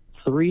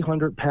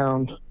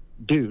 300-pound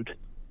dude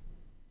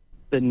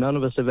that none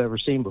of us have ever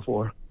seen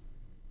before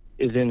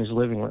is in his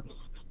living room.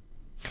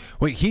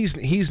 Wait,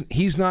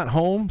 he's not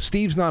home?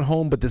 Steve's not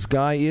home, but this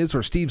guy is,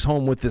 or Steve's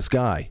home with this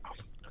guy?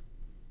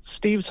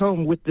 Steve's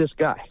home with this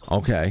guy.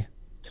 Okay.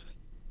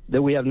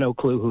 That we have no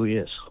clue who he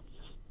is.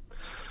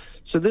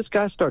 So this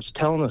guy starts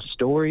telling us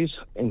stories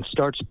and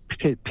starts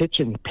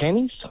pitching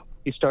pennies.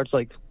 He starts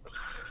like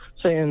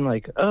saying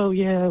like, oh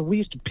yeah, we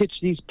used to pitch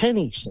these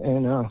pennies.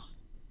 And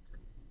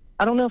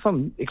I don't know if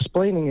I'm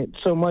explaining it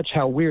so much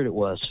how weird it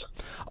was.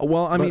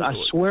 Well, I mean, I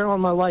swear on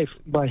my life,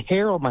 my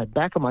hair on my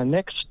back of my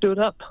neck stood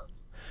up.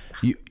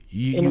 And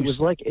it was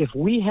like if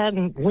we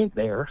hadn't went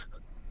there,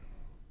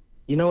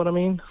 you know what I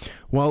mean?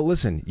 Well,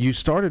 listen, you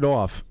started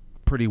off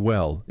pretty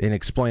well in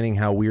explaining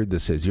how weird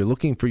this is. You're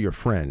looking for your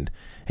friend,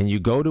 and you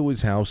go to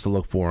his house to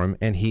look for him,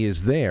 and he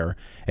is there,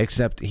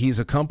 except he's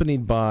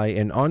accompanied by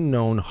an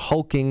unknown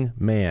hulking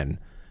man.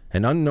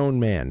 An unknown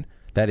man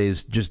that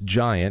is just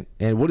giant.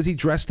 And what is he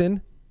dressed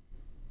in?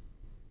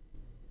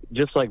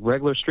 Just like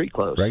regular street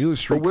clothes. Regular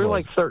street but we're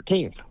clothes. like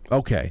 13.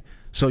 Okay.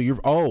 So you're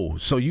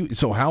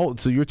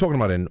talking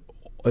about an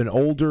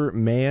older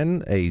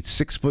man, a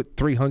 6 foot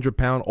 300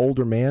 pound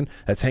older man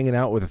that's hanging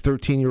out with a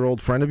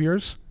 13-year-old friend of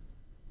yours?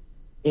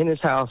 In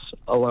his house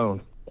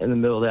alone. in the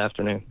middle of the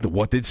afternoon.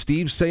 What did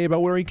Steve say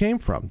about where he came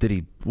from? Did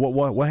he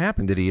what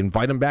happened? Did he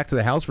invite him back to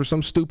the house for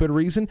some stupid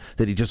reason?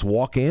 Did he just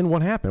walk in?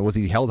 What happened? Was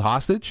he held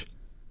hostage?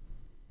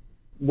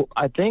 Well,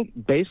 I think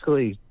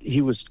basically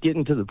he was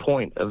getting to the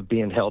point of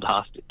being held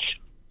hostage.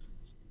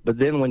 But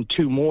then when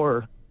 2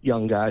 more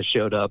young guys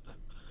showed up,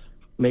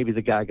 maybe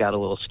the guy got a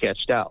little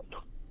sketched out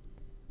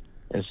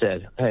and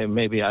said, hey,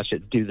 maybe I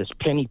should do this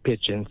penny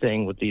pitching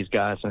thing with these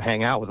guys and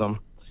hang out with them.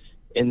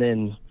 And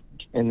then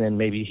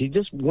maybe he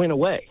just went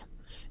away.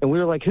 And we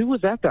were like, who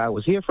was that guy?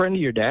 Was he a friend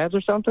of your dad's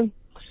or something?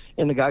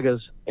 And the guy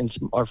goes, and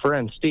our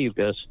friend Steve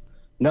goes,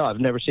 no, I've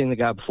never seen the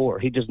guy before.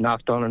 He just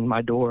knocked on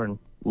my door and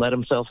let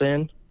himself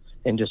in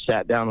and just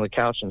sat down on the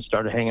couch and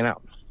started hanging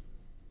out.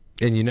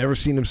 And you never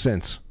seen him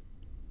since?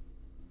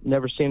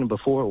 Never seen him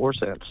before or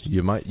since.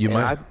 You might.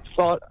 I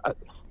thought.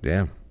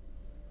 Damn.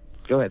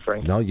 Go ahead,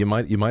 Frank. No, you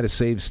might have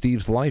saved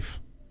Steve's life.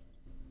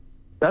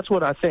 That's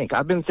what I think.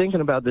 I've been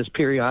thinking about this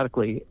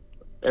periodically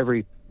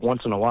every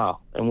once in a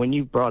while. And when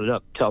you brought it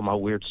up, tell my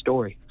weird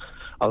story,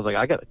 I was like,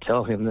 I got to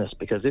tell him this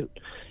because it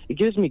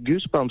gives me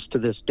goosebumps to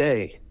this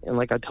day. And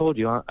like I told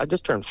you, I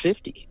just turned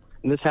 50.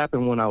 And this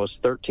happened when I was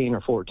 13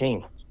 or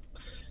 14.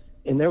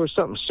 And there was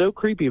something so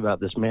creepy about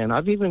this man.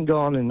 I've even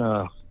gone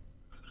and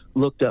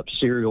looked up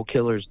serial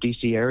killers,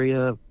 D.C.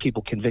 area,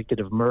 people convicted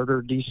of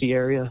murder, D.C.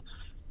 area,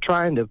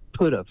 trying to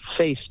put a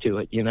face to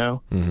it, you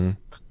know, and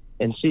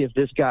see if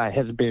this guy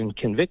has been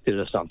convicted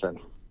of something.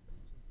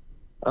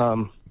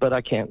 But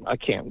I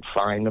can't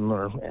find him,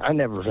 or I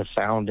never have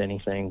found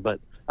anything. But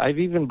I've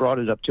even brought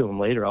it up to him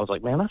later. I was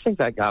like, man, I think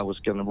that guy was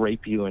going to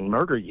rape you and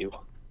murder you.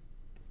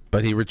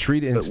 But he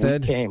retreated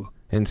instead.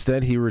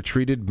 Instead, he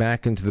retreated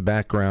back into the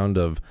background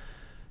of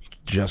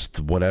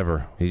just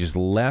whatever. He just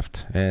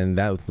left, and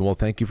that. Well,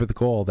 thank you for the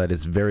call. That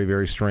is very,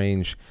 very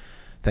strange.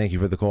 Thank you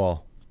for the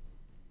call.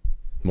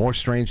 More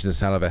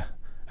strangeness out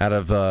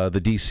of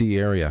the D.C.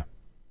 area.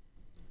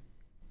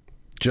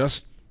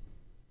 Just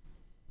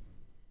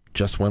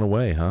went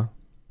away, huh?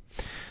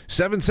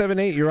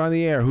 778, you're on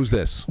the air. Who's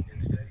this?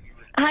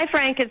 Hi,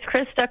 Frank. It's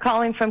Krista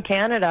calling from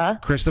Canada.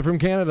 Krista from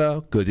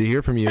Canada. Good to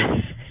hear from you.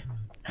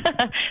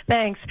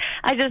 Thanks.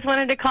 I just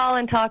wanted to call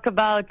and talk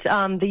about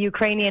the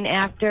Ukrainian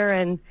actor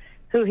and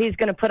who he's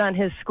going to put on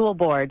his school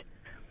board.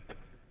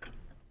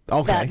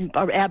 Okay.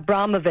 That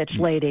Abramovich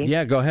lady.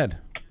 Yeah, go ahead.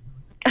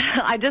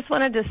 I just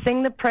wanted to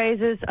sing the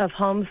praises of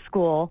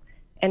homeschool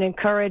and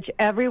encourage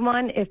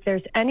everyone, if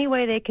there's any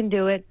way they can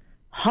do it,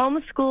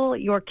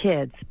 homeschool your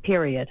kids,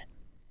 period.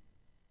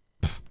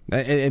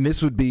 And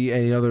this would be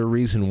any other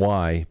reason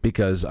why,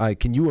 because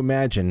can you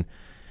imagine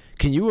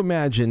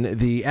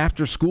the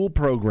after-school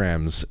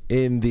programs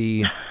in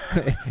the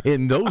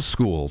in those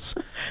schools?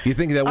 You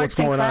think that what's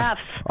going on?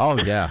 Oh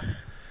yeah,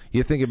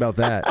 you think about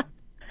that.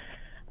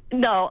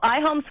 No, I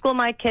homeschool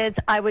my kids.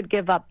 I would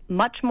give up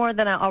much more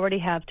than I already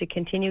have to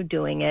continue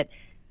doing it.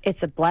 It's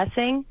a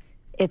blessing.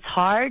 It's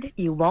hard.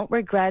 You won't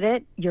regret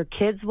it. Your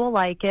kids will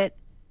like it.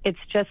 It's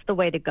just the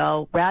way to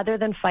go. Rather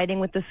than fighting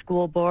with the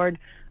school board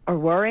or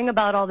worrying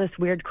about all this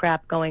weird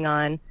crap going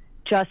on,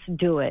 just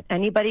do it.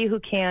 Anybody who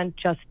can,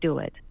 just do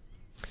it.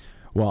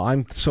 Well,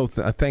 I'm so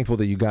thankful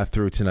that you got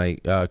through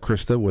tonight,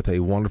 Krista, with a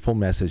wonderful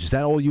message. Is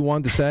that all you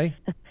wanted to say?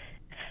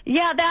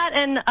 Yeah, that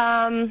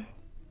and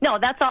no,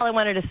 that's all I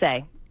wanted to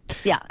say.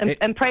 Yeah,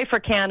 and pray for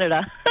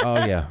Canada.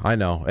 Oh yeah, I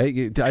know.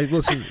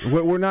 Listen,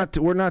 we're not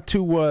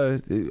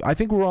too. I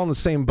think we're all in the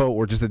same boat.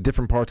 We're just at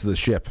different parts of the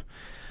ship.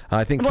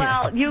 I think.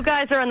 Well, you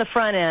guys are on the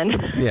front end.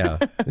 Yeah,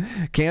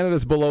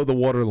 Canada's below the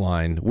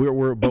waterline.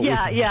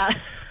 Yeah.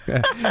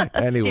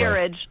 Anyway.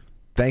 Steerage.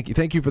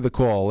 Thank you for the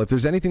call. If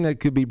there's anything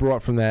that could be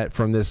brought from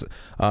this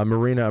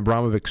Marina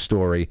Abramovic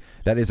story,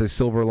 that is a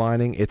silver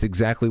lining. It's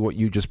exactly what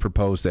you just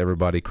proposed to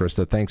everybody,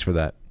 Krista. Thanks for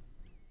that.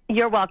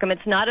 You're welcome.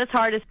 It's not as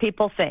hard as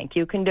people think.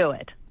 You can do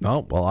it.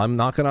 Oh, well, I'm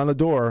knocking on the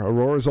door.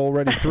 Aurora's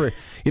already 3.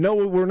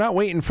 We're not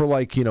waiting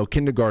for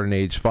kindergarten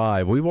age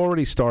 5. We've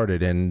already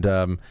started, and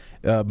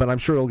but I'm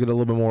sure it'll get a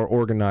little bit more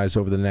organized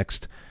over the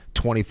next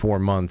 24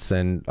 months,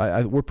 and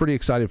we're pretty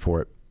excited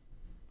for it.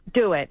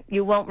 Do it.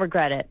 You won't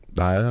regret it.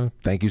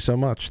 Thank you so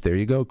much. There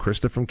you go,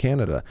 Krista from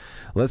Canada.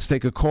 Let's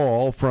take a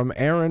call from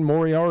Aaron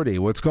Moriarty.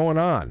 What's going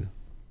on?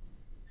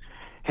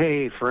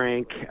 Hey,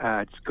 Frank.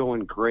 It's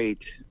going great.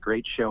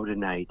 Great show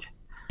tonight.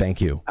 Thank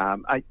you.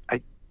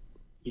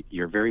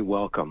 You're very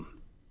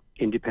welcome.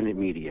 Independent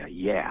media,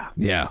 yeah.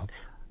 Yeah.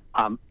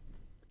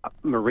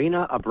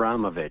 Marina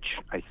Abramovich.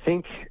 I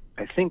think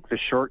the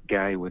short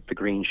guy with the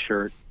green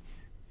shirt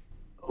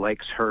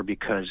likes her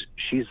because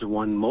she's the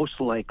one most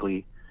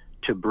likely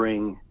to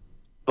bring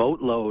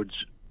boatloads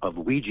of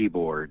Ouija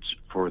boards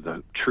for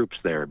the troops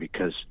there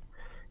because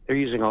they're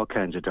using all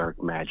kinds of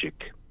dark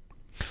magic.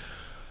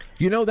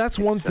 That's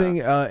one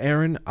thing,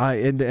 Aaron,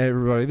 and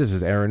everybody, this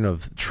is Aaron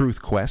of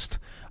Truth Quest.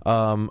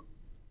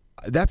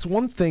 That's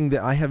one thing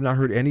that I have not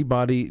heard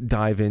anybody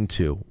dive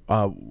into.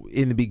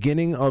 In the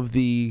beginning of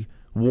the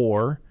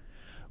war,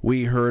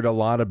 we heard a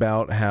lot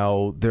about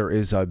how there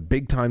is a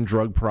big-time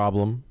drug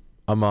problem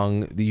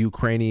among the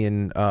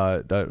Ukrainian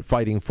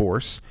fighting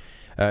force.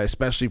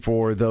 especially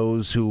for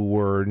those who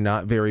were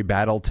not very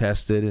battle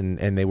tested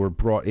and they were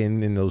brought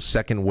in those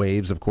second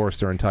waves. Of course,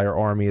 their entire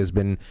army has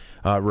been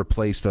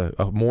replaced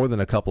more than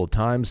a couple of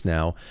times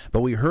now.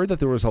 But we heard that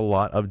there was a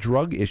lot of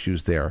drug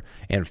issues there,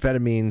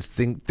 amphetamines,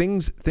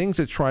 things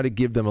that try to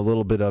give them a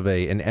little bit of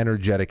an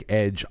energetic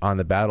edge on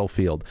the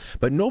battlefield.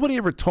 But nobody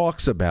ever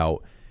talks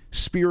about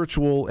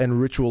spiritual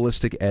and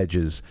ritualistic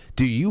edges.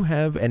 Do you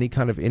have any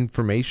kind of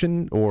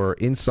information or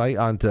insight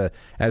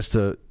as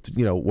to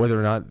whether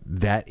or not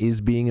that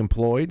is being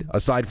employed,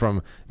 aside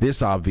from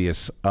this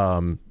obvious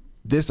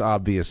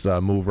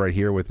move right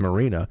here with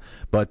Marina?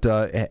 But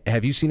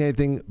have you seen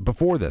anything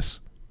before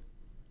this?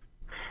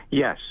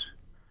 Yes,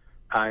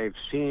 I've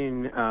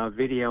seen a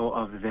video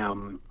of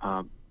them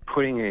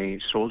putting a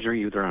soldier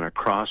either on a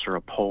cross or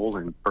a pole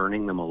and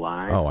burning them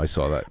alive. Oh, I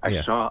saw that.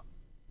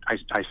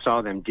 I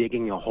saw them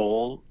digging a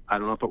hole. I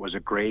don't know if it was a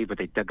grave, but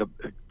they dug a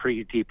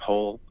pretty deep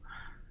hole,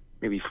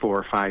 maybe 4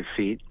 or 5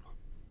 feet.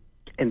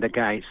 And the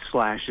guy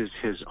slashes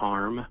his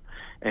arm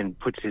and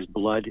puts his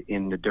blood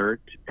in the dirt,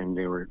 and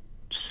they were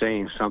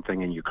saying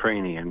something in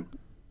Ukrainian.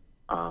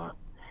 So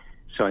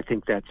I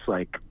think that's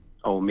like,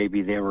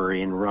 maybe they were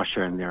in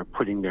Russia and they're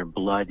putting their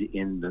blood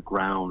in the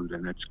ground,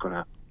 and that's going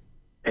to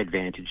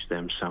advantage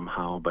them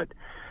somehow. But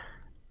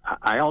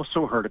I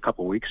also heard a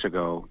couple weeks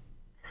ago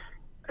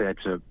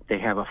they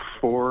have a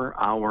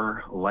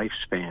 4-hour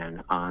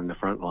lifespan on the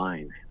front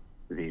line,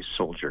 these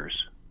soldiers.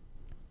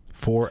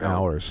 4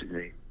 hours.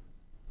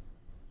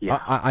 Yeah,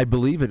 I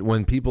believe it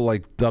when people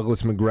like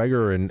Douglas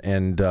McGregor and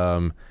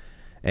that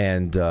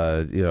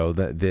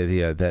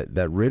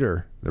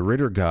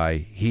Ritter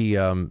guy,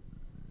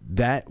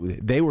 that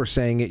they were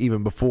saying it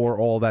even before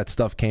all that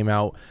stuff came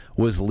out,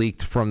 was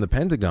leaked from the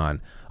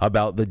Pentagon,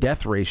 about the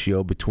death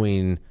ratio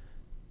between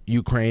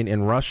Ukraine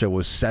and Russia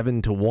was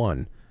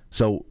 7-1.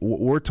 So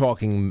we're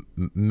talking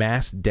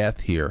mass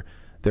death here.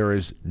 There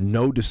is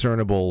no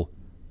discernible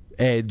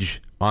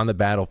edge on the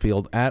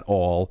battlefield at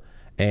all,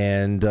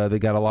 and they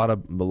got a lot of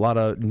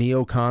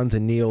neocons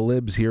and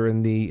neolibs here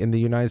in the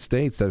United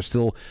States that are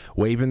still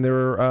waving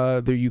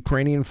their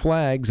Ukrainian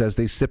flags as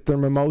they sip their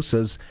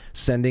mimosas,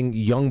 sending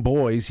young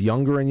boys,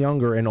 younger and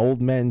younger, and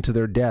old men to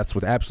their deaths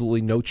with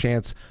absolutely no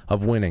chance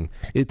of winning.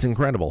 It's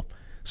incredible.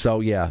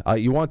 So yeah,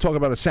 you want to talk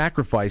about a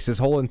sacrifice? This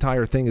whole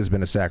entire thing has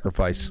been a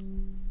sacrifice.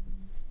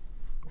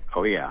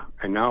 Oh yeah,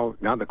 and now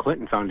the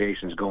Clinton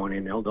Foundation's going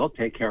in. They'll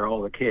take care of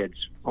all the kids.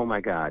 Oh my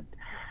God,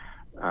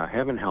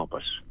 heaven help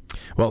us.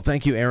 Well,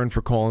 thank you, Aaron,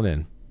 for calling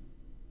in.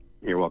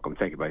 You're welcome.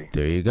 Thank you, buddy.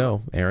 There you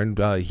go, Aaron.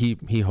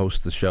 He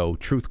hosts the show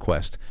Truth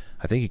Quest.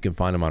 I think you can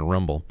find him on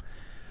Rumble.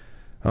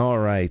 All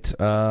right,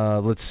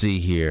 let's see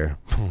here.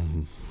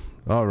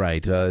 All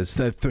right,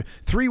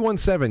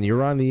 317.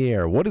 You're on the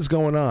air. What is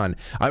going on?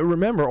 I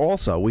remember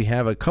also we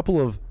have a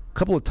couple of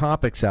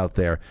topics out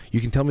there.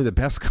 You can tell me the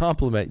best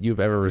compliment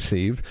you've ever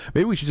received.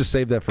 Maybe we should just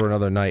save that for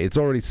another night. It's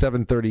already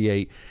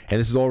 7:38, and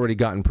this has already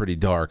gotten pretty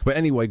dark. But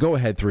anyway, go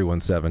ahead,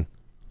 317.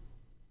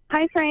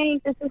 Hi,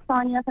 Frank. This is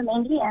Sonia from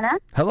Indiana.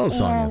 Hello,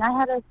 Sonia. And I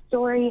had a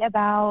story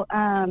about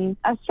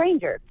a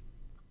stranger.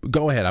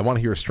 Go ahead. I want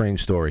to hear a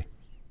strange story.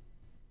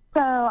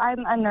 So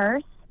I'm a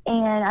nurse,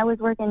 and I was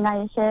working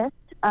night shift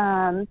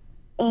and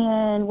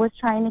was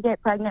trying to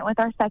get pregnant with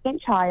our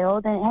second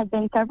child, and it had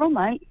been several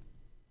months.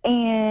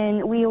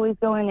 And we always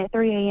go in at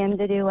 3 a.m.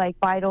 to do like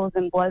vitals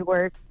and blood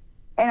work.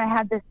 And I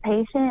had this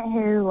patient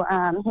who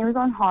he was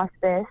on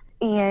hospice,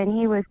 and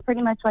he was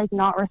pretty much like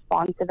not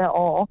responsive at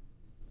all.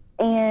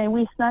 And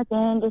we snuck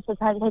in just to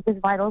try to take his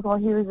vitals while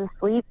he was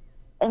asleep.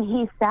 And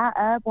he sat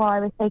up while I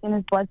was taking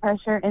his blood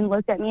pressure and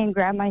looked at me and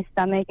grabbed my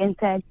stomach and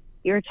said,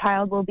 "Your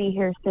child will be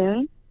here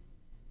soon."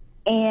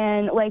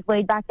 And like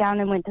laid back down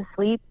and went to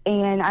sleep.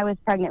 And I was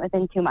pregnant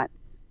within 2 months.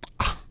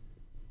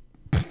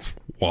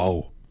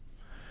 Whoa.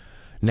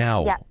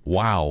 Now, yeah.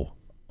 Wow.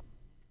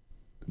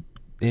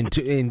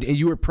 And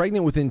you were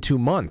pregnant within 2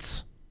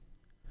 months.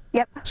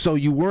 Yep. So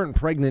you weren't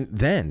pregnant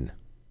then?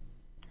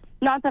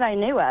 Not that I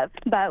knew of,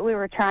 but we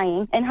were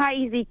trying. And hi,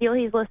 Ezekiel.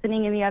 He's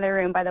listening in the other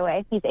room, by the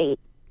way. He's 8.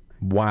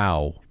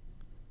 Wow.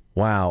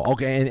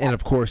 Okay, and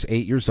of course,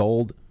 8 years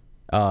old,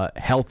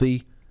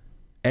 healthy.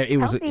 It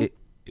was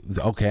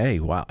okay.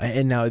 Wow.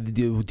 And now,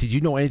 did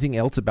you know anything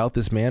else about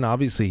this man?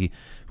 Obviously,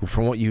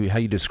 from how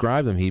you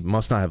described him, he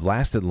must not have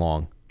lasted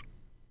long.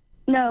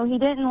 No, he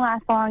didn't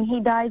last long.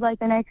 He died like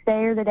the next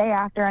day or the day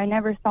after. I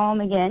never saw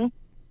him again.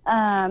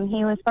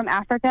 He was from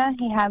Africa.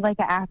 He had like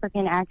an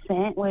African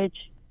accent, which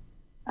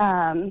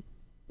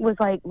was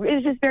like, it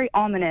was just very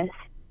ominous.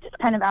 Just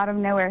kind of out of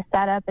nowhere,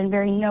 sat up and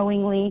very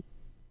knowingly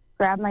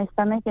grabbed my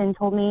stomach and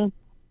told me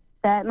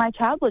that my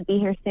child would be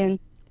here soon.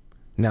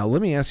 Now,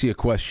 let me ask you a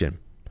question.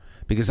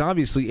 Because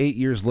obviously 8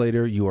 years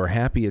later, you are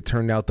happy it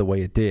turned out the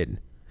way it did.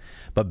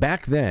 But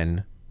back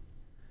then,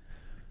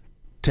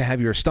 to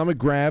have your stomach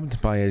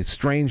grabbed by a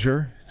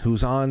stranger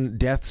who's on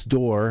death's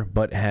door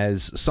but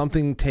has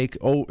something take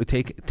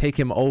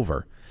him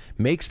over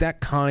makes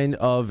that kind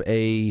of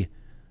a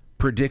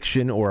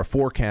prediction or a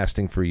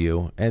forecasting for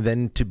you, and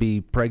then to be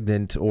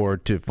pregnant or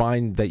to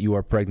find that you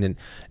are pregnant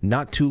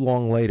not too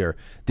long later,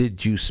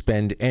 did you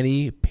spend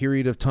any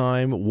period of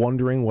time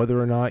wondering whether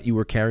or not you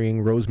were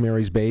carrying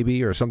Rosemary's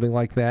Baby or something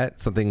like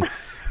that? Something,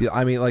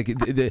 I mean, like,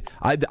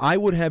 I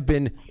would have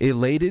been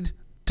elated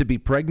to be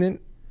pregnant,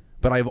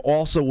 but I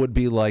also would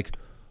be like,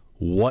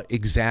 what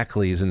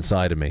exactly is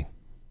inside of me?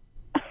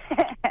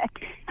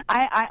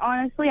 I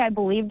honestly, I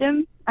believed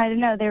him. I don't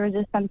know. There was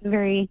just something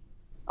very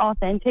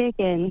authentic,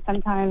 and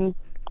sometimes,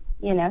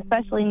 you know,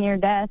 especially near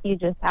death, you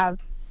just have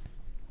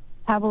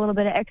a little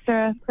bit of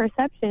extra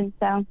perception.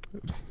 So,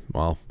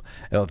 well,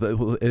 at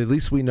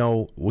least we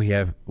know we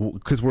have,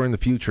 because we're in the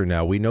future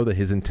now, we know that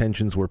his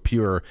intentions were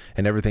pure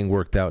and everything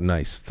worked out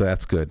nice. So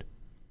that's good.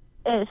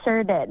 It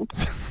sure did.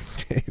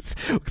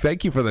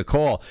 Thank you for the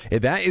call.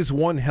 That is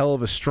one hell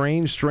of a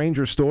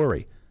stranger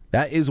story.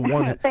 That is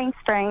one. Thanks,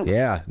 Frank.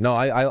 Yeah, no,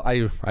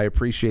 I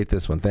appreciate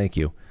this one. Thank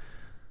you.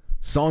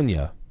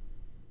 Sonia.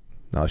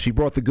 She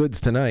brought the goods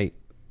tonight.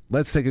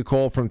 Let's take a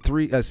call from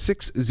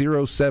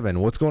 607.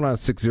 What's going on,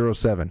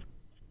 607?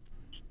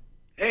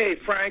 Hey,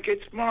 Frank,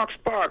 it's Mark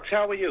Sparks.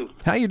 How are you?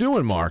 How you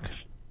doing, Mark?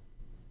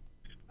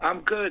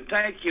 I'm good,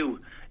 thank you.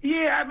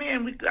 Yeah, I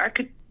mean, I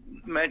could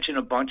mention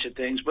a bunch of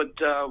things, but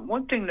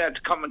one thing that's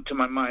coming to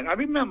my mind, I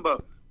remember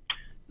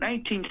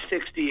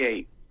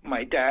 1968.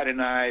 My dad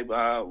and I,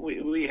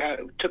 we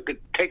had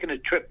taken a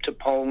trip to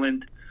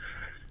Poland.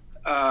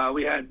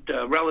 We had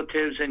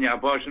relatives in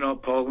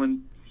Jaworzno,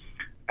 Poland.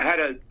 I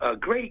had a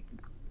great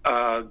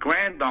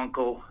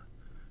granduncle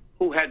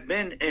who had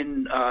been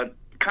in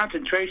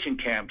concentration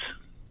camps,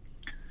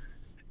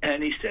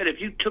 and he said if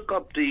you took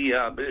up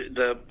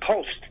the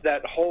posts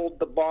that hold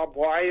the barbed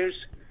wires,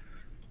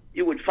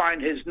 you would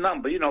find his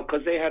number. You know,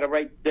 because they had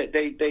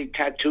they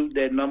tattooed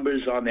their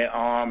numbers on their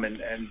arm, and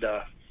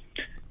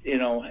you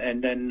know,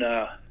 and then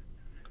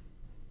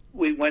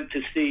we went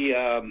to see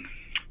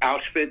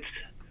Auschwitz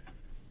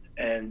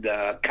and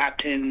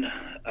Katyn,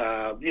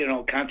 you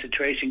know,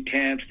 concentration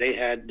camps. They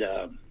had,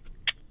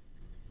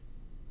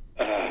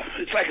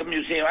 it's like a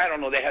museum. I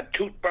don't know. They had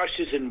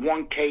toothbrushes in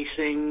one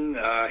casing,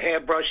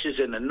 hairbrushes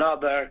in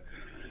another.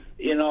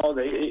 You know,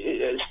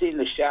 they seen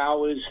the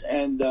showers.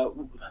 And,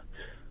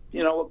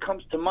 you know, what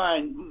comes to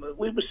mind,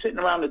 we were sitting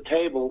around the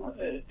table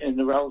in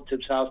the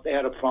relative's house. They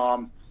had a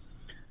farm.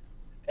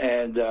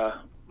 And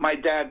my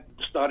dad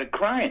started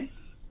crying.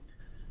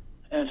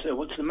 And I said,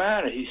 what's the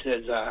matter? He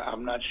says,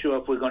 I'm not sure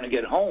if we're going to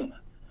get home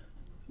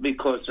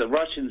because the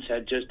Russians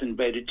had just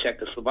invaded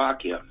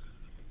Czechoslovakia.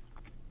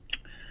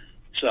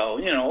 So,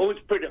 you know, it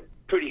was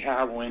pretty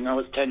harrowing. I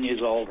was 10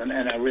 years old, and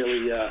I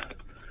really,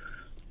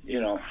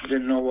 you know,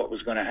 didn't know what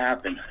was going to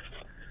happen.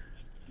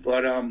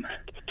 But,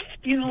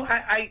 you know,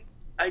 I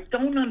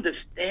don't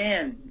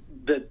understand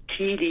the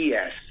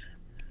TDS.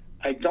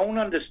 I don't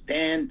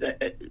understand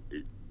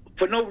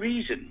for no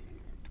reason.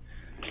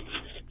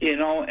 You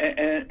know,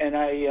 and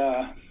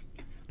I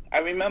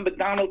remember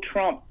Donald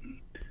Trump,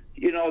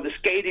 you know, the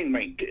skating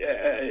rink,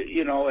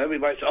 you know,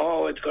 everybody's,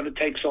 oh, it's going to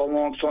take so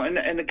long.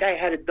 And the guy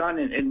had it done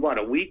in what,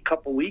 a week,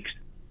 couple weeks?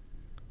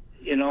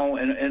 You know,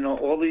 and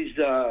all these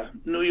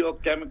New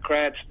York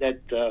Democrats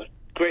that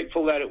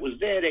grateful that it was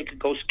there, they could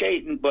go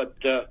skating, but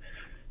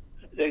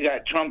they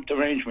got Trump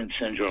derangement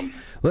syndrome.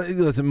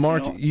 Listen,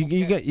 Mark,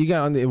 you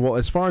got on the, well,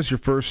 as far as your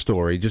first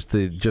story, just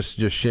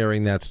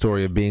sharing that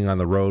story of being on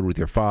the road with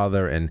your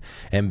father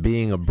and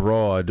being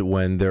abroad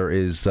when there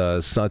is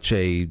such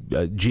a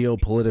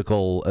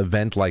geopolitical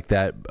event like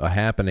that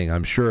happening.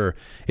 I'm sure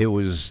it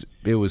was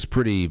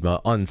pretty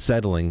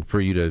unsettling for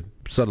you to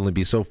suddenly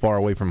be so far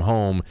away from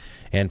home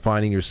and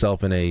finding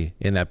yourself in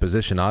that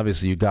position.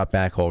 Obviously, you got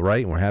back all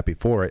right, and we're happy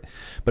for it.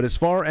 But as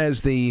far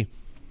as the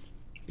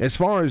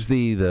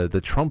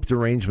Trump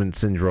derangement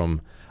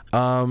syndrome,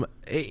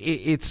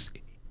 it's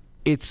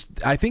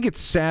I think it's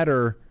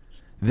sadder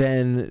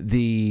than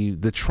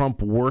the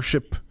Trump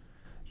worship,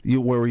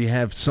 where you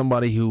have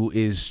somebody who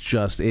is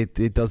just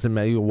it doesn't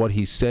matter what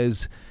he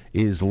says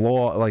is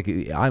law. Like,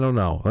 I don't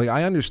know. Like,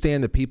 I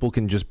understand that people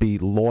can just be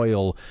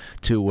loyal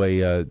to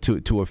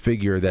a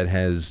figure that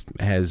has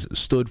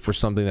stood for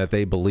something that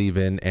they believe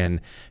in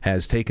and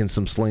has taken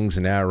some slings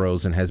and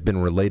arrows and has been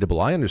relatable.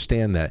 I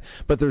understand that,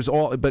 but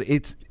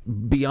it's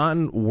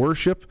beyond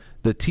worship.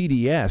 The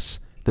TDS,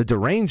 the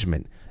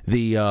derangement,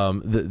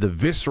 the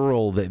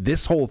visceral,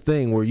 this whole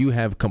thing where you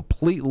have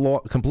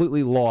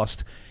completely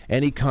lost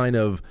any kind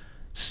of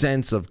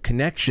sense of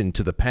connection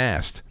to the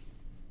past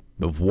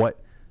of what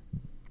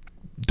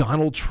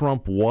Donald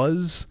Trump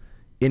was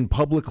in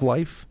public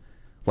life.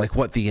 Like,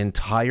 what, the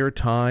entire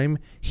time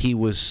he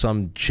was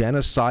some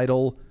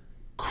genocidal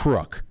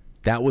crook.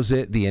 That was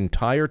it, the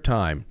entire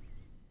time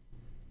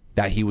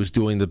that he was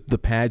doing the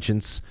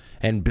pageants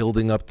and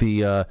building up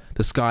the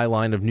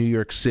skyline of New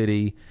York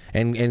City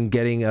and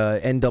getting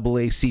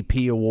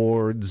NAACP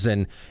awards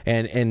and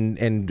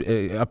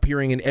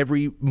appearing in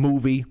every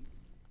movie.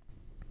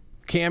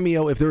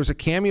 Cameo, if there was a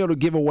cameo to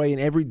give away in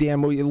every damn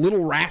movie,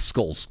 Little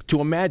Rascals,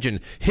 to imagine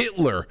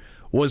Hitler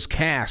was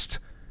cast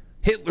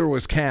Hitler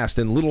was cast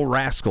in Little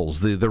Rascals,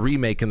 the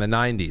remake in the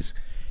 90s.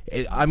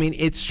 I mean,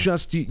 it's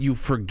just, you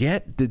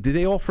forget. Did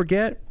they all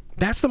forget?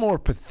 That's the more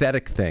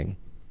pathetic thing.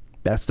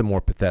 That's the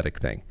more pathetic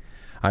thing.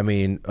 I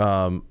mean,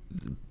 and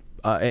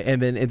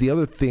the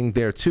other thing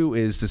there, too,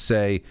 is to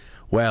say,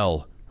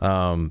 well,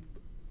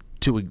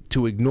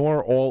 to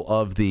ignore all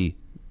of the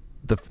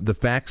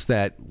facts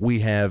that we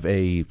have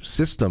a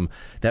system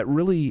that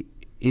really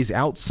is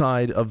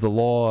outside of the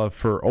law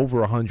for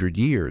over 100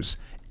 years.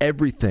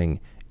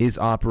 Everything is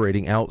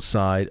operating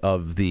outside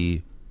of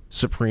the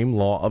supreme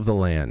law of the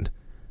land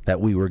that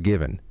we were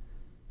given,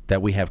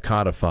 that we have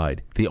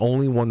codified, the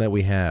only one that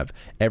we have.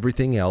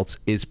 Everything else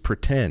is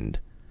pretend.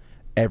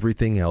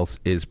 Everything else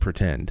is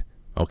pretend,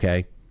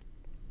 okay?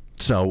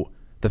 So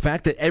the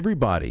fact that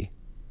everybody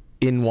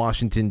in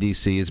Washington,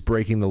 D.C. is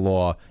breaking the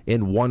law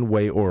in one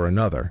way or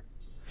another,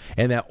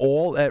 and that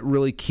all that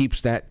really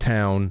keeps that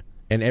town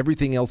and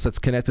everything else that's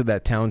connected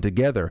that town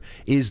together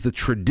is the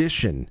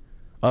tradition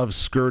of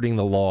skirting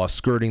the law,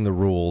 skirting the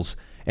rules,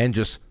 and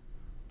just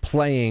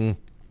playing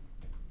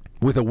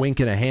with a wink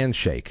and a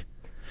handshake.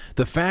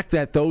 The fact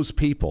that those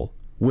people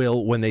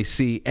will, when they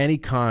see any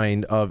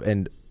kind of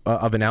an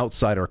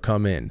outsider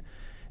come in,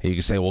 and you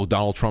can say, well,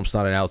 Donald Trump's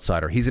not an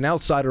outsider. He's an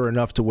outsider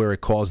enough to where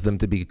it caused them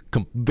to be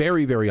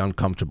very, very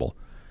uncomfortable.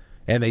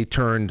 And they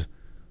turned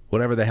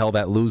whatever the hell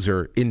that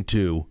loser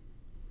into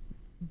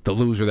the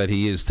loser that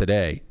he is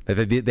today.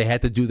 They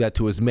had to do that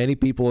to as many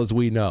people as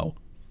we know.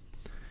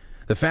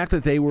 The fact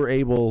that they were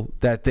able,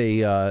 that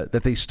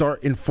they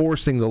start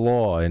enforcing the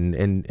law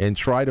and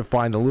try to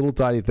find the little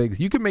tiny things.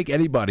 You can make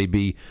anybody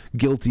be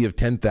guilty of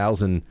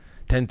 10,000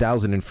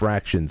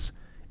 infractions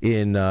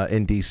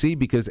in D.C.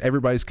 because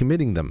everybody's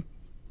committing them.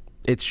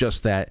 It's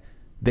just that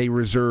they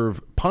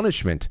reserve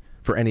punishment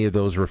for any of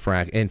those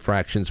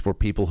infractions for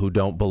people who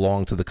don't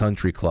belong to the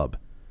country club.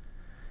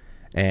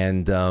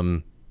 And,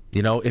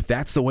 if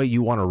that's the way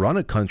you want to run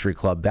a country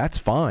club, that's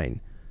fine.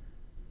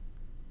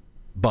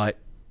 But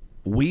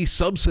we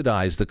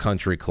subsidize the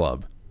country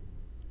club,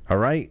 all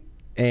right?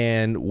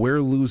 And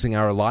we're losing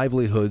our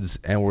livelihoods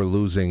and we're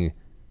losing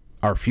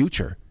our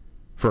future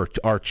for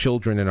our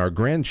children and our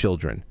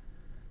grandchildren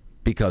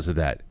because of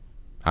that.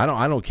 I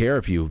don't care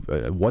if you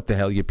what the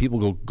hell,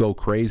 people go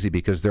crazy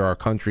because there are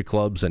country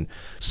clubs and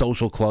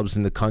social clubs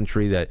in the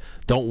country that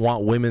don't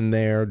want women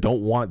there,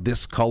 don't want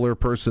this color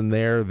person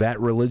there, that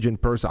religion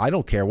person. I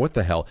don't care what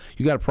the hell.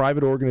 You got a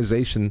private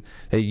organization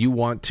that you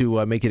want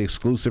to make it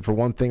exclusive for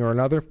one thing or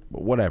another,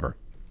 whatever.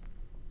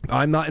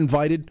 I'm not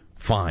invited,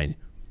 fine.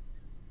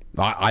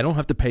 I don't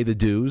have to pay the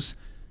dues.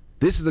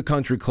 This is a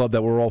country club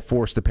that we're all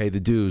forced to pay the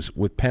dues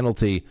with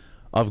penalty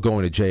of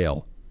going to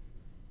jail.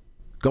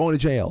 Going to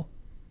jail.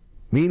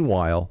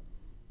 Meanwhile,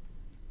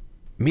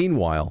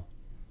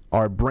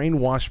 our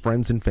brainwashed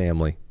friends and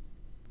family,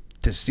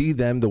 to see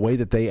them the way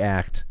that they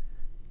act,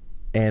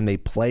 and they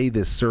play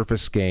this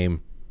surface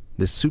game,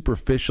 this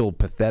superficial,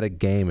 pathetic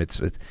game. It's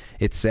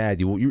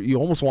sad. You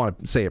almost want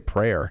to say a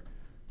prayer.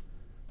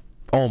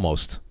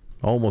 Almost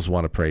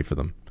want to pray for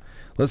them.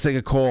 Let's take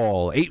a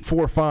call.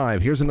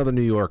 845. Here's another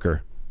New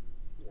Yorker.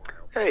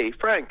 Hey,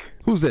 Frank.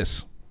 Who's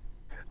this?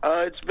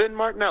 It's Vin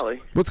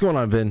Martinelli. What's going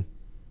on, Vin?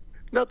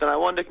 Nothing. I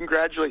wanted to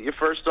congratulate you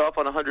first off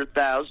on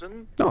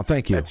 100,000. Oh,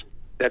 thank you.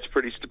 That's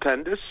pretty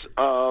stupendous.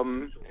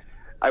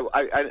 I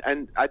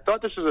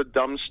thought this was a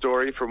dumb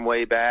story from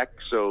way back.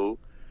 So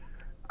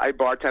I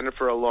bartended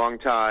for a long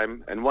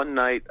time, and one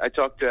night I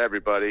talked to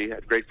everybody,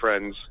 had great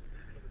friends.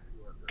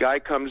 Guy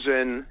comes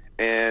in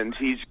and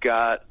he's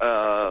got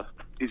a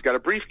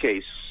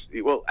briefcase.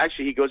 Well,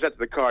 actually, he goes out to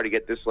the car to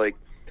get this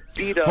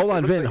beat up. Hold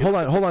on, Vin. Hold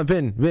on,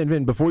 Vin.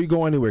 Vin. Before you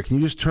go anywhere, can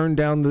you just turn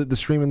down the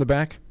stream in the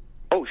back?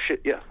 Oh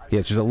shit! Yeah. Yeah,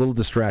 it's just a little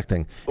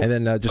distracting. And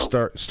then just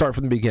start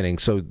from the beginning.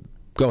 So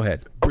go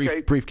ahead.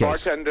 Briefcase.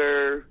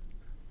 Bartender,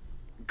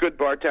 good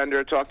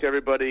bartender. Talked to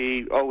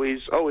everybody.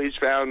 Always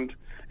found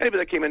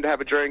anybody that came in to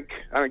have a drink.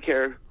 I don't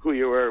care who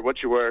you were,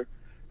 what you were.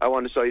 I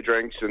wanted to sell you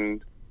drinks,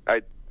 and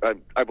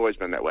I've always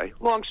been that way.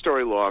 Long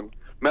story long.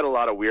 Met a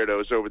lot of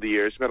weirdos over the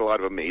years. Met a lot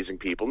of amazing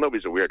people.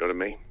 Nobody's a weirdo to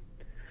me.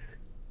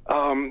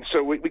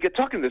 So we get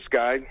talking to this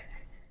guy,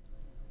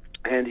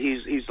 and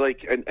he's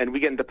like, and we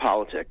get into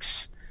politics,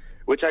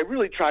 which I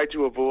really tried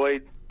to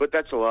avoid, but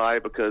that's a lie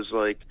because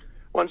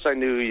once I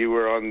knew you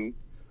were on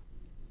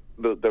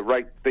the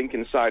right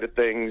thinking side of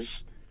things,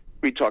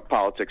 we talked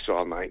politics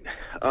all night,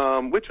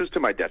 which was to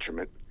my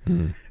detriment.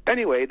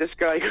 Anyway, this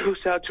guy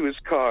goes out to his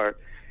car,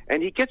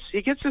 and he gets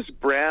this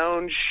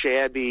brown,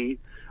 shabby,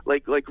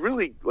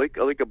 really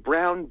a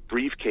brown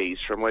briefcase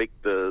from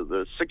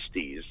the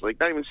 60s,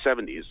 not even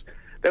 70s.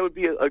 That would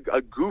be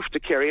a goof to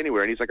carry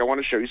anywhere. And he's like, I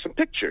want to show you some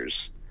pictures.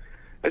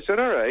 I said,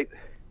 all right.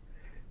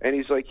 And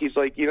he's like,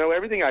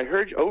 everything I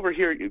heard over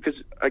here, because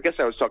I guess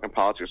I was talking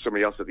politics with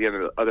somebody else at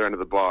the other end of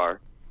the bar.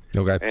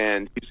 Okay.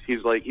 And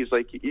he's like,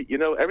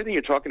 everything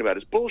you're talking about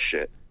is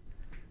bullshit.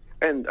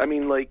 And I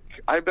mean,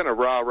 I've been a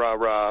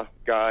rah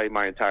guy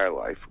my entire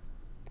life.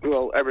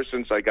 Well, ever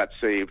since I got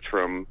saved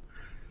from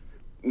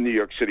New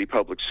York City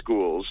public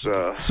schools.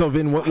 So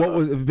Vin, what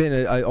was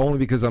Vin? Only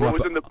because I'm what up.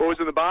 was in the what was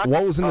in the box?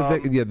 What was in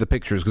the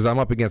pictures? Because I'm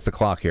up against the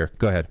clock here.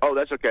 Go ahead. Oh,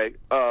 that's okay.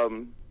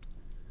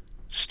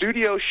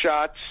 Studio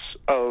shots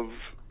of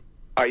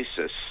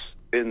ISIS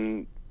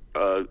in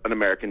an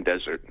American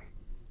desert.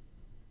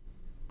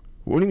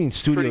 What do you mean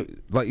studio?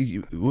 Like,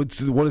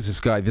 what is this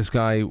guy? This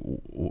guy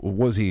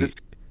was he?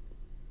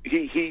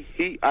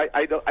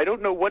 I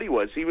don't know what he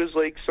was. He was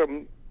like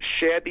some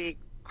shabby,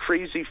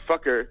 crazy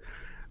fucker,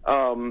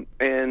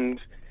 and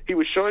he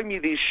was showing me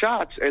these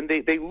shots, and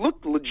they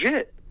looked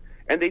legit,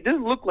 and they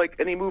didn't look like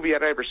any movie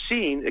I'd ever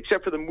seen,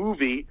 except for the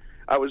movie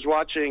I was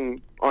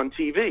watching on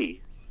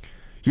TV.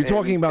 You're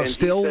talking about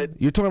still?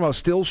 You're talking about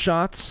still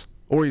shots,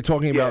 or you're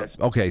talking about?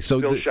 Okay, so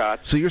still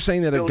shots. So you're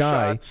saying that Still a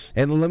guy, shots.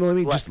 and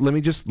let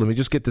me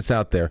just get this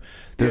out there.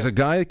 There's a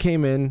guy that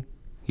came in.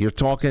 You're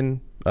talking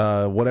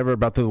whatever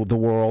about the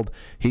world.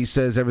 He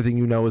says everything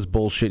you know is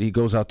bullshit. He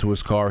goes out to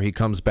his car. He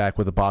comes back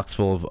with a box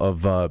full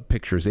of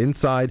pictures.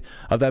 Inside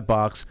of that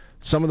box,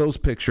 some of those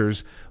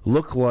pictures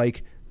look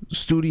like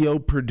studio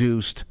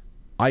produced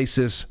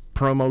ISIS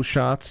promo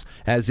shots,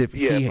 as if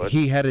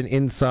he had an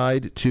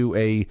inside to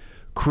a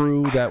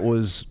crew that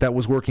was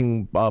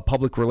working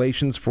public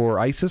relations for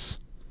ISIS.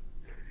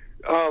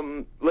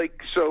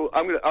 So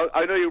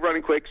I know you're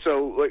running quick.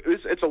 So like,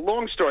 it's a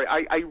long story.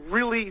 I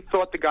really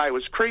thought the guy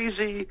was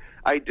crazy.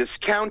 I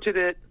discounted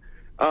it.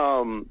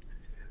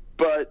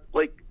 But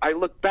like, I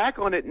look back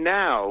on it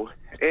now,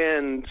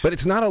 and but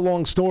it's not a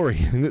long story.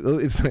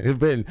 It's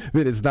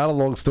not a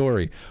long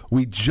story.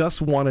 We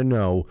just want to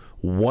know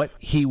what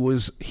he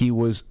was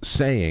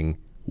saying.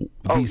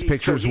 These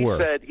pictures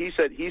were. He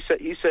said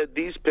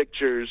these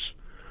pictures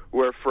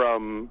were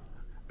from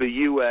the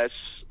U.S.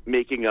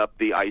 making up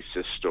the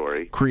ISIS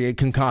story,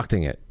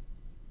 concocting it,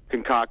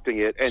 and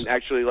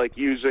actually like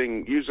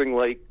using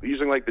like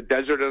the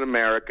desert in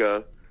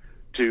America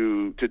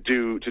to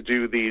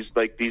do these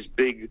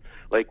big,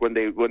 like when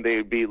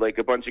they'd be like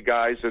a bunch of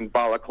guys in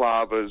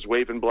balaclavas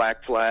waving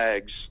black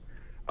flags,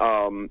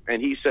 and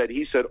he said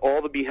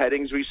all the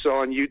beheadings we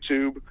saw on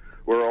YouTube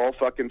were all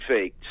fucking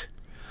faked.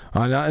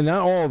 Not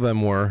all of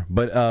them were,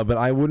 but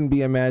I wouldn't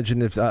be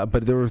imagined if.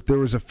 But there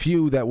was a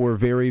few that were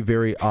very,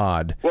 very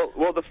odd.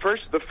 Well,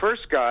 the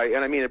first guy,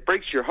 and I mean it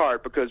breaks your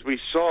heart because we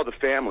saw the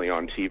family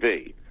on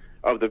TV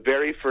of the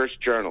very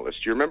first journalist.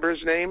 Do you remember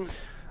his name?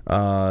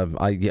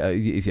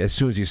 As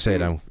soon as you say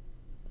it,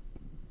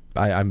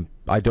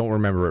 I don't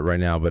remember it right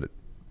now, but.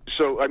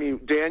 So I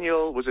mean,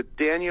 Daniel, was it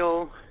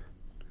Daniel?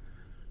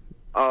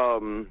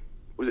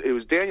 It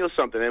was Daniel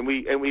something, and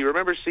we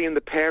remember seeing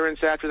the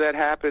parents after that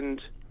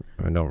happened.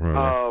 I don't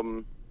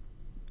remember.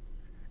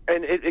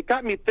 And it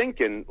got me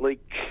thinking, like.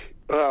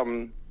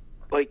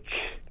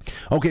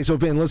 Okay, so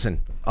Vin,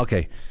 listen.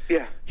 Okay.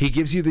 Yeah. He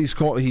gives you these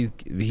calls.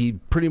 He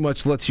pretty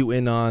much lets you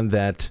in on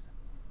that.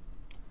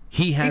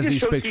 He has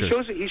these pictures.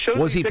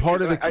 Was he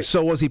part of the?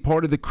 So was he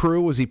part of the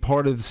crew? Was he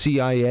part of the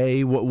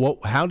CIA?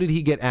 How did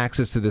he get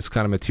access to this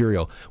kind of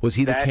material? Was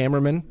he the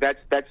cameraman? That's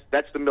the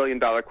 $1 million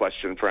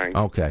question, Frank.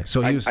 Okay,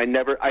 so he was. I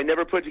never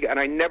put together, and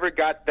I never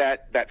got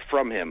that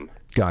from him.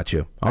 Got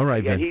you. All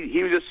right, yeah, Vin.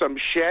 he was just some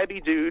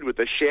shabby dude with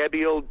a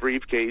shabby old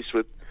briefcase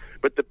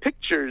but the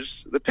pictures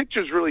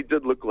really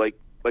did look like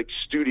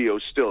studio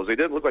stills. They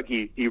didn't look like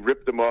he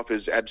ripped them off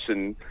his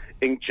Epson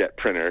inkjet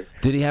printer.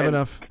 Did he have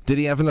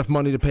enough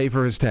money to pay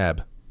for his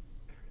tab?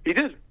 He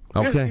did.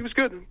 Okay. Yeah, he was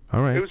good.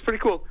 All right. It was pretty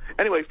cool.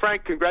 Anyway,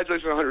 Frank,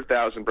 congratulations on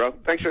 100,000, bro.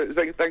 Thanks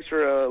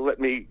for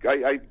letting me.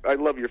 I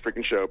love your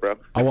freaking show, bro.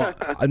 I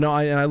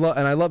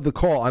love the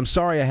call. I'm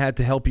sorry I had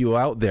to help you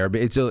out there,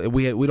 but it's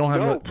we don't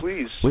have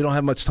please. We don't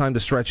have much time to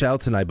stretch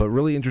out tonight. But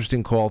really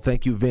interesting call.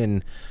 Thank you,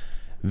 Vin.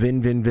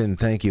 Vin,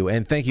 thank you,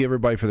 and thank you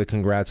everybody for the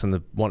congrats on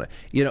the one.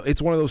 You know,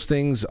 it's one of those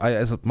things.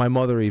 My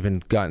mother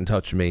even got in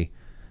touch with me.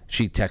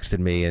 She texted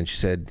me and she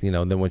said, you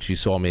know, and then when she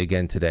saw me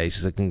again today,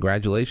 she said,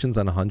 "Congratulations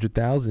on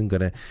 100,000.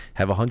 Gonna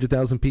have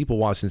 100,000 people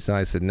watching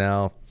tonight." I said,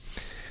 "No."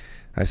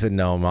 I said,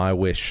 "No, I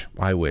wish.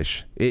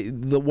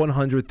 The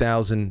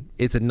 100,000.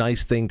 It's a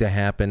nice thing to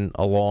happen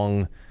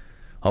along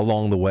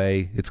the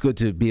way. It's good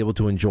to be able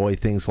to enjoy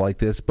things like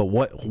this. But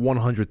what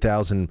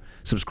 100,000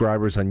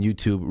 subscribers on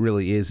YouTube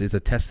really is a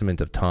testament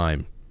of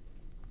time,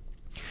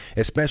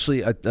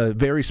 especially a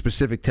very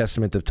specific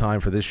testament of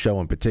time for this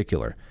show in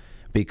particular,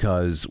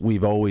 because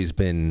we've always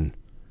been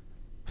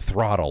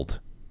throttled,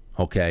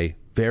 okay?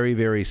 Very,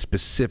 very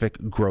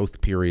specific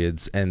growth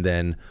periods and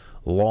then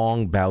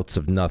long bouts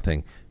of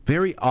nothing.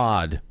 Very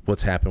odd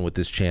what's happened with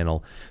this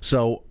channel.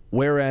 So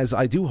whereas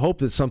I do hope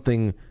that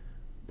something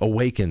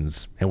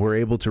awakens and we're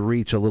able to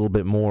reach a little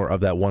bit more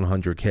of that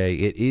 100K,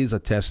 it is a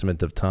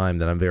testament of time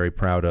that I'm very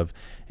proud of,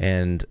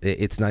 and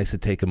it's nice to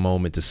take a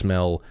moment to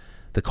smell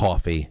the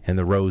coffee and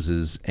the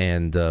roses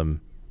and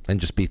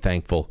just be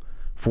thankful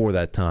for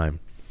that time.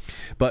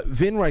 But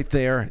Vin right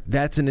there,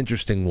 that's an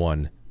interesting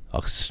one.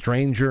 A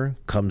stranger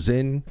comes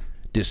in,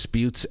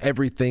 disputes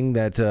everything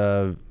that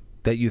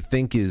you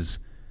think is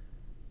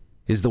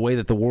the way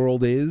that the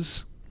world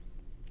is.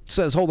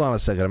 Says, "Hold on a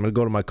second, I'm going to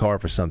go to my car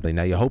for something."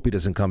 Now, you hope he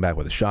doesn't come back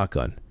with a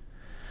shotgun.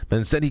 But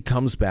instead he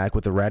comes back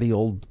with a ratty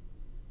old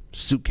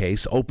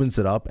suitcase, opens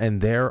it up, and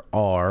there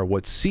are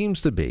what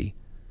seems to be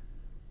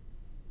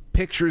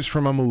pictures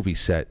from a movie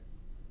set.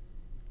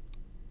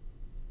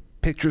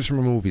 Pictures from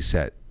a movie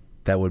set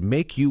that would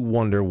make you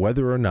wonder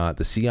whether or not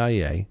the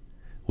CIA,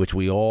 which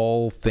we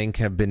all think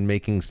have been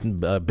making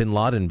Bin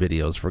Laden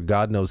videos for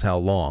God knows how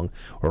long,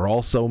 are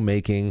also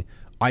making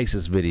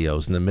ISIS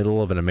videos in the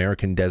middle of an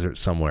American desert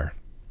somewhere.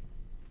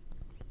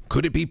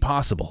 Could it be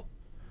possible?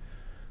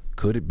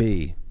 Could it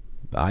be?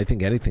 I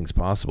think anything's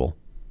possible.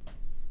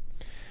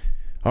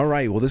 All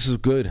right, well, this is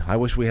good. I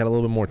wish we had a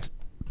little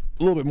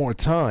bit more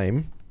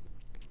time,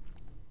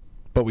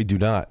 but we do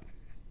not.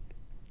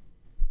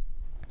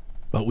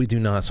 So I'm going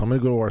to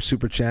go to our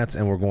super chats,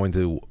 and we're going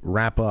to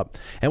wrap up,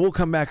 and we'll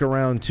come back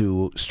around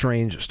to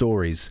strange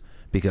stories,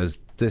 because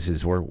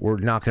we're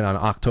knocking on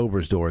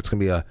October's door. It's going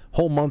to be a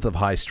whole month of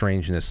high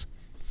strangeness.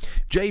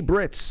 Jay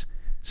Britz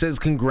says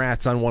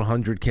congrats on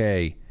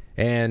 100K,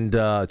 and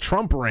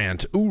Trump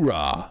rant,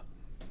 oorah.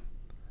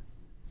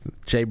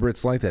 Jay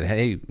Britz like that.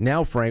 Hey,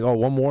 now Frank. Oh,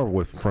 one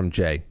more from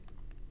Jay.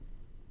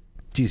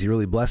 Geez, he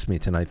really blessed me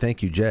tonight.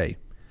 Thank you, Jay.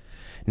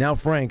 Now,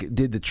 Frank,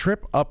 did the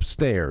trip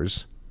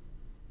upstairs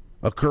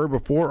occur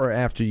before or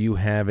after you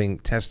having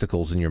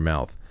testicles in your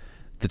mouth?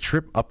 The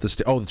trip up the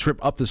stairs. Oh, the trip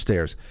up the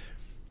stairs.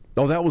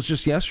 Oh, that was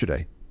just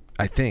yesterday,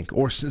 I think,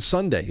 or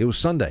Sunday. It was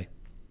Sunday.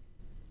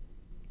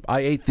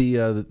 I ate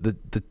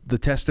the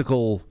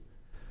testicle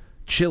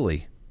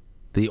chili,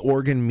 the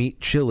organ meat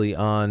chili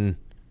on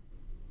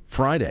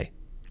Friday.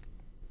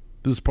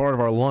 It was part of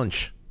our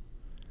lunch,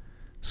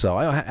 so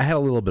I had a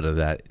little bit of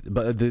that.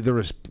 But there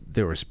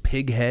was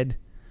pig head.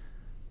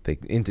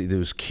 There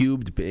was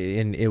cubed,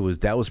 and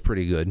that was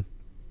pretty good.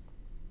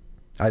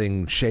 I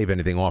didn't shave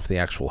anything off the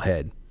actual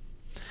head,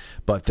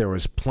 but there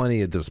was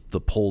plenty of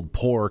the pulled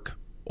pork,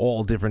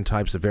 all different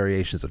types of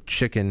variations of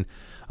chicken.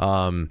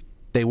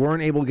 They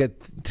weren't able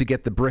to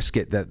get the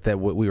brisket that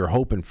we were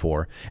hoping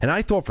for, and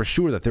I thought for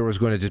sure that there was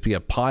going to just be a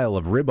pile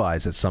of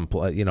ribeyes at some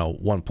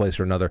one place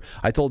or another.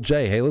 I told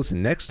Jay, hey,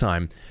 listen, next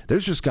time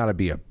there's just got to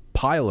be a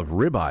pile of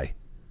ribeye.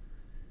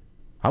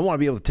 I want to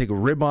be able to take a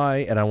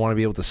ribeye, and I want to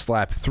be able to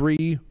slap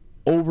 3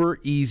 over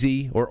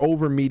easy or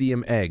over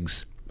medium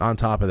eggs on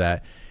top of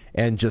that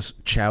and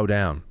just chow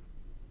down.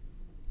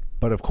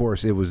 But of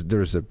course,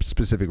 there's a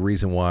specific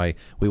reason why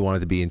we wanted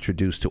to be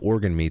introduced to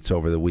organ meats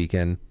over the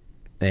weekend,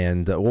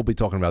 and we'll be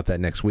talking about that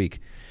next week.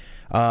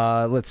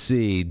 Let's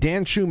see.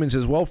 Dan Schumann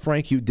says, well,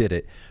 Frank, you did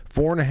it.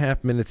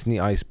 4.5 minutes in the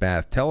ice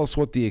bath. Tell us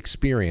what the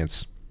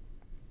experience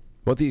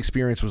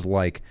was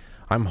like.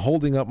 I'm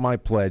holding up my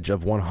pledge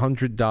of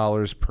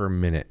 $100 per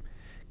minute.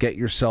 Get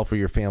yourself or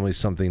your family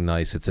something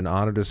nice. It's an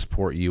honor to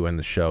support you and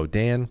the show.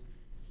 Dan,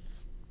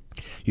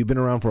 you've been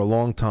around for a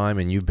long time,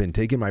 and you've been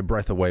taking my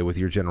breath away with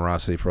your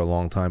generosity for a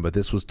long time, but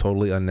this was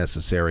totally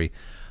unnecessary.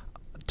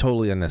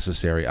 Totally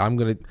unnecessary. I'm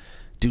going to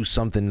do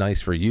something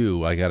nice for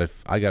you. I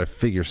gotta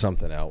figure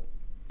something out.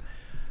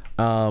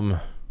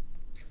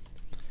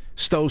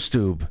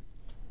 Stowstube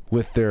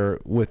with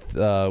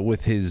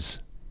his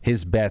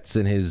bets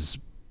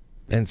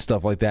and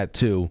stuff like that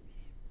too.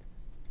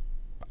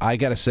 I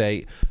gotta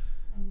say,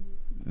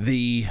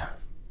 the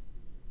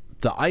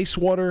ice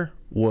water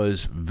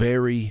was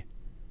very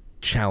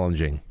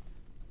challenging,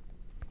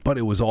 but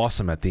it was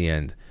awesome at the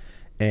end.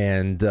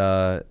 And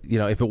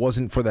if it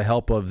wasn't for the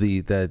help of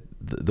the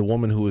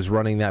woman who was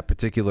running that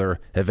particular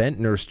event,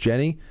 Nurse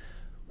Jenny,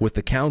 with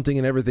the counting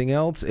and everything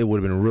else, it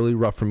would have been really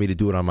rough for me to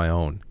do it on my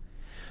own.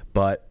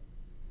 But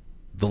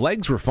the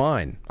legs were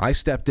fine. I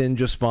stepped in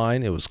just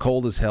fine. It was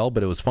cold as hell,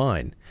 but it was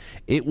fine.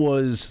 It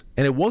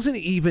wasn't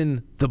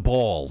even the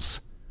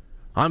balls.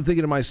 I'm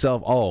thinking to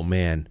myself, oh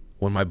man,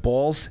 when my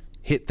balls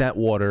hit that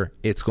water,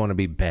 it's going to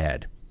be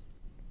bad.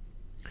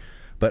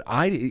 But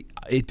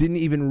it didn't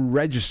even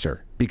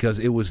register because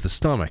it was the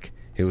stomach.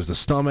 It was the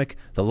stomach,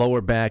 the lower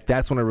back.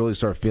 That's when I really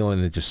started feeling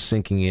it just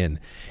sinking in.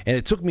 And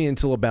it took me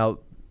until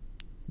about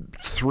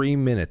 3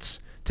 minutes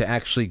to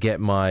actually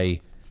get my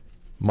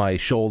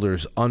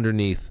shoulders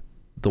underneath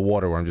the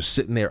water where I'm just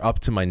sitting there up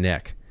to my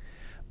neck.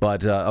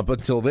 But up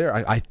until there,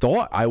 I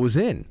thought I was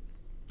in.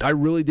 I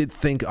really did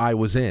think I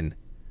was in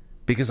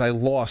because I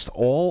lost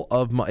all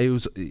of my...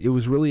 It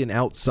was really an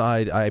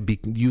outside...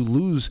 You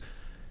lose...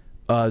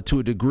 to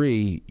a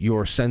degree,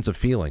 your sense of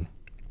feeling.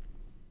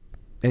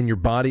 And your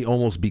body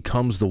almost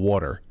becomes the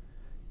water.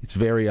 It's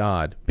very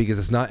odd, because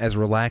it's not as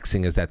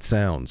relaxing as that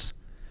sounds.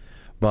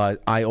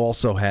 But I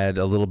also had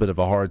a little bit of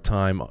a hard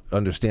time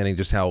understanding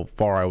just how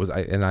far I was,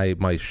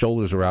 my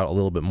shoulders were out a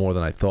little bit more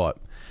than I thought.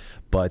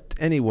 But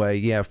anyway,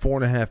 yeah,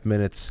 4.5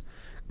 minutes,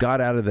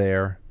 got out of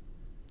there,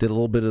 did a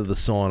little bit of the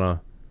sauna,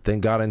 then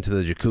got into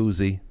the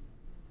jacuzzi,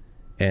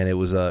 and it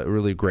was a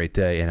really great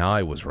day, and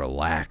I was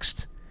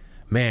relaxed.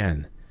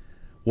 Man,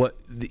 what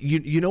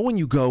you know when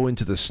you go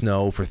into the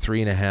snow for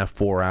 3.5,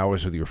 4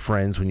 hours with your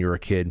friends when you're a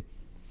kid,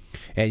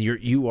 and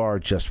you are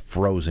just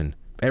frozen.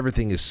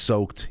 everything is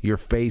soaked. Your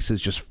face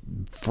is just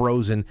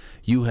frozen.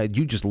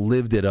 You just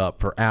lived it up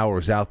for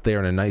hours out there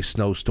in a nice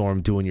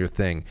snowstorm doing your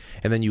thing.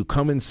 And then you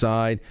come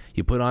inside,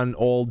 you put on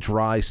all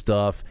dry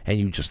stuff, and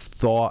you just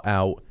thaw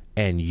out,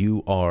 and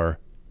you are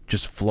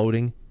just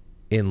floating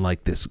in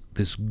like this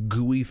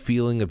gooey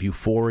feeling of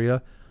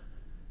euphoria.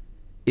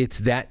 It's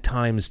that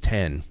times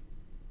 10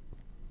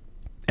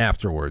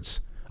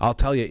 afterwards. I'll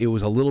tell you, it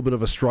was a little bit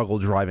of a struggle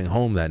driving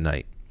home that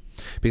night,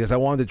 because I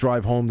wanted to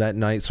drive home that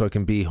night so I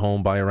can be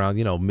home by around,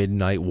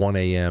 midnight, 1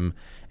 a.m.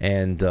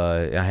 And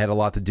I had a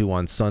lot to do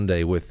on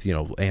Sunday with,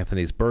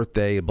 Anthony's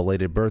birthday, a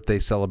belated birthday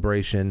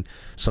celebration,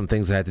 some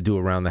things I had to do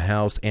around the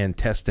house, and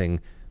testing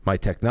my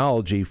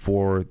technology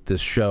for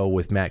this show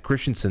with Matt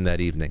Christensen that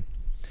evening.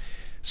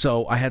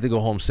 So I had to go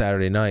home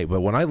Saturday night.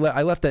 But when I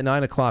left at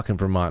 9 o'clock in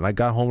Vermont, and I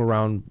got home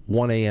around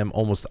 1 a.m.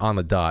 almost on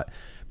the dot,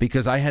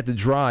 because I had to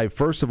drive.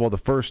 First of all, the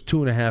first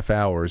 2.5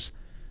 hours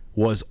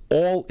was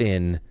all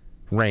in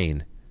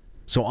rain.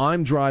 So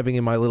I'm driving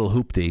in my little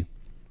hoopty,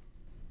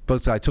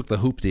 but I took the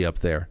hoopty up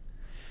there,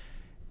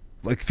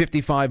 like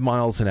 55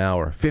 miles an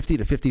hour, 50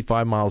 to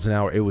 55 miles an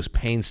hour. It was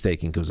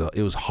painstaking because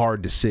it was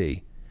hard to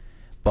see.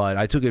 But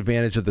I took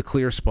advantage of the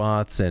clear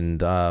spots,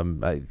 and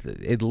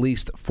at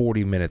least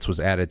 40 minutes was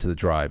added to the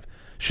drive.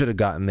 Should have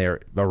gotten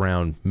there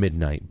around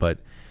midnight, but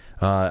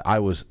I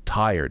was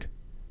tired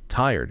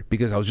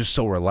because I was just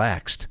so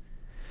relaxed.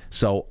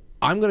 So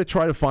I'm going to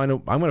try to find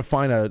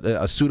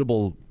a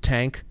suitable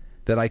tank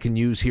that I can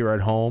use here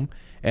at home,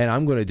 and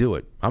I'm going to do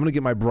it. I'm going to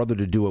get my brother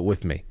to do it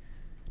with me.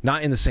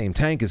 Not in the same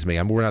tank as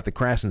me. We're not the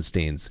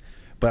Krasensteins,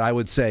 but I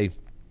would say,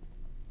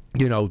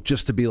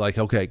 just to be like,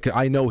 okay,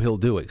 I know he'll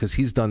do it because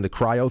he's done the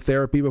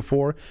cryotherapy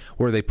before,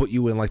 where they put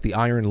you in like the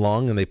iron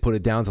lung and they put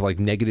it down to like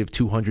negative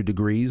 200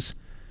 degrees.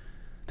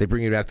 They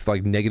bring it back to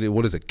like negative,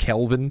 what is it,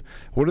 Kelvin?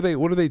 What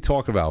do they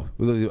talk about?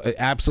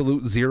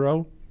 Absolute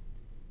zero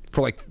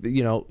for like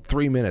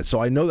 3 minutes.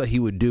 So I know that he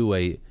would do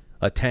a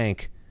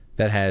tank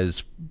that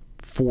has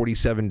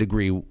 47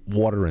 degree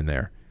water in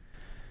there.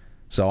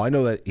 So I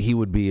know that he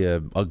would be a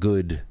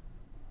good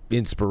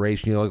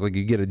inspiration. Like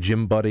you get a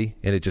gym buddy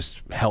and it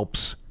just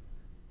helps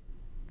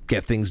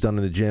get things done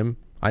in the gym.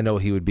 I know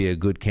he would be a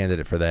good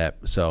candidate for that.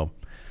 So,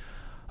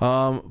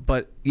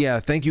 but yeah,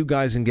 thank you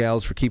guys and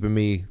gals for keeping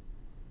me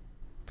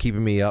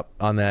up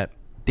on that.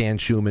 Dan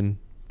Schumann,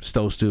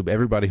 Stostube,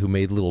 everybody who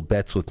made little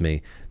bets with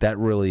me. That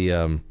really,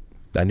 I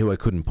knew I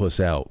couldn't puss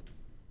out.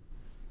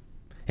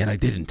 And I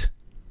didn't,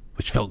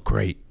 which felt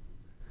great.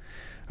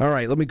 All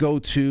right, let me go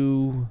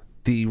to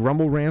the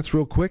Rumble Rants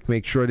real quick,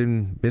 make sure I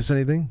didn't miss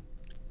anything.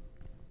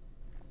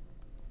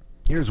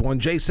 Here's one.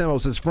 Jay Semo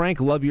says, Frank,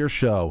 love your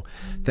show.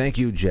 Thank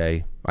you,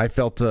 Jay. I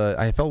felt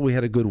we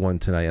had a good one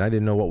tonight, and I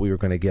didn't know what we were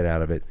going to get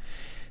out of it.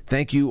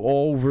 Thank you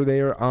all over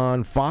there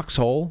on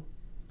Foxhole.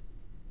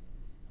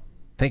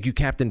 Thank you,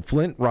 Captain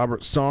Flint,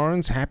 Robert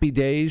Sarnes, Happy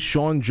Days,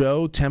 Sean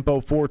Joe,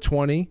 Tempo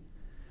 420.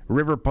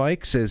 River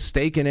Pike says,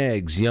 steak and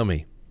eggs,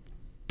 yummy.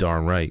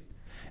 Darn right.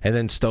 And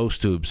then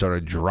Stostube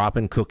started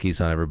dropping cookies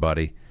on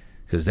everybody,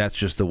 because that's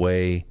just the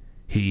way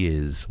he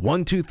is.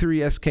 123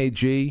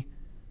 SKG.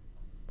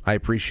 I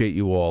appreciate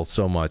you all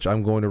so much.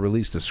 I'm going to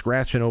release the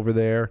scratching over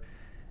there,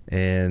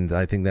 and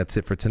I think that's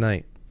it for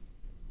tonight.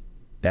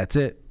 That's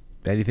it.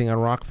 Anything on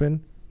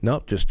Rockfin?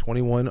 Nope, just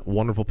 21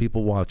 wonderful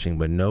people watching,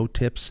 but no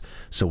tips,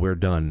 so we're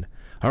done.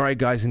 All right,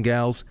 guys and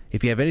gals,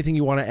 if you have anything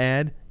you want to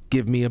add,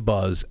 give me a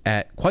buzz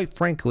at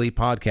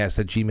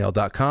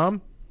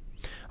quitefranklypodcast@gmail.com.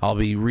 I'll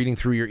be reading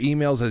through your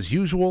emails as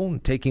usual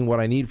and taking what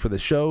I need for the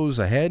shows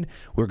ahead.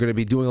 We're going to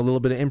be doing a little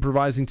bit of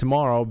improvising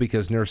tomorrow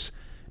because Nurse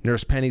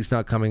Penny's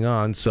not coming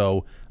on,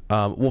 so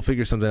we'll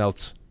figure something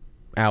else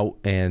out,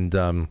 and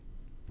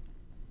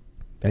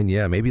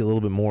yeah, maybe a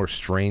little bit more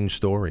strange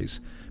stories,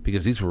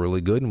 because these were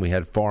really good and we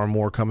had far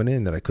more coming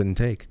in that I couldn't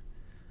take.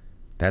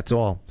 That's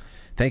all.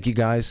 Thank you,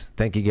 guys.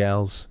 Thank you,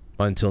 gals.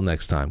 Until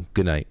next time.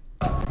 Good night.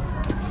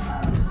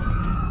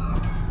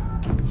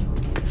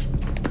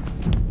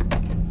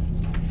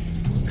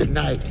 Good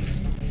night.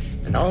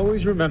 And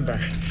always remember,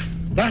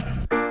 that's...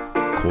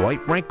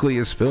 Quite Frankly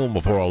is filmed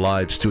before a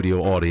live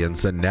studio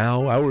audience, and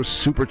now our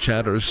super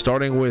chatters,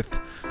 starting with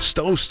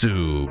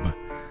Stostube,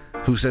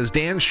 who says,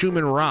 Dan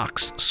Schumann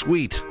rocks.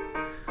 Sweet.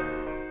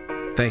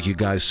 Thank you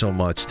guys so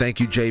much. Thank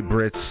you, Jay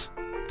Britz.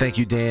 Thank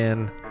you,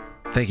 Dan.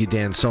 Thank you,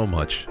 Dan, so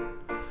much.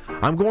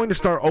 I'm going to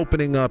start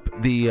opening up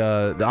the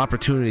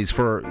opportunities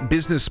for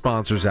business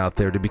sponsors out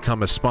there to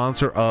become a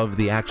sponsor of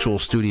the actual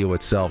studio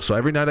itself. So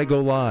every night I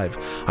go live,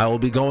 I will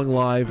be going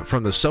live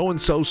from the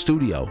So-and-So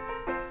studio.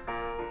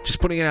 Just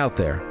putting it out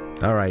there.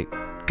 All right.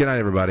 Good night,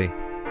 everybody.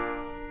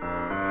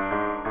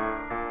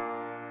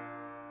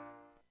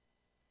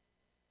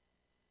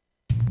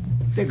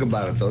 Think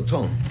about it, though,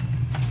 Tom.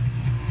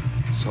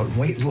 So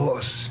weight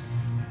loss.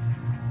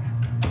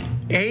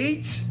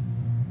 AIDS?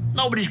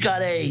 Nobody's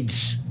got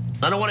AIDS.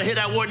 I don't want to hear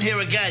that word in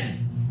here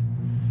again.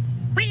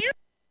 Will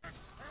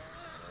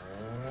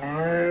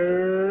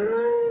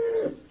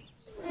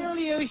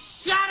you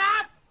shut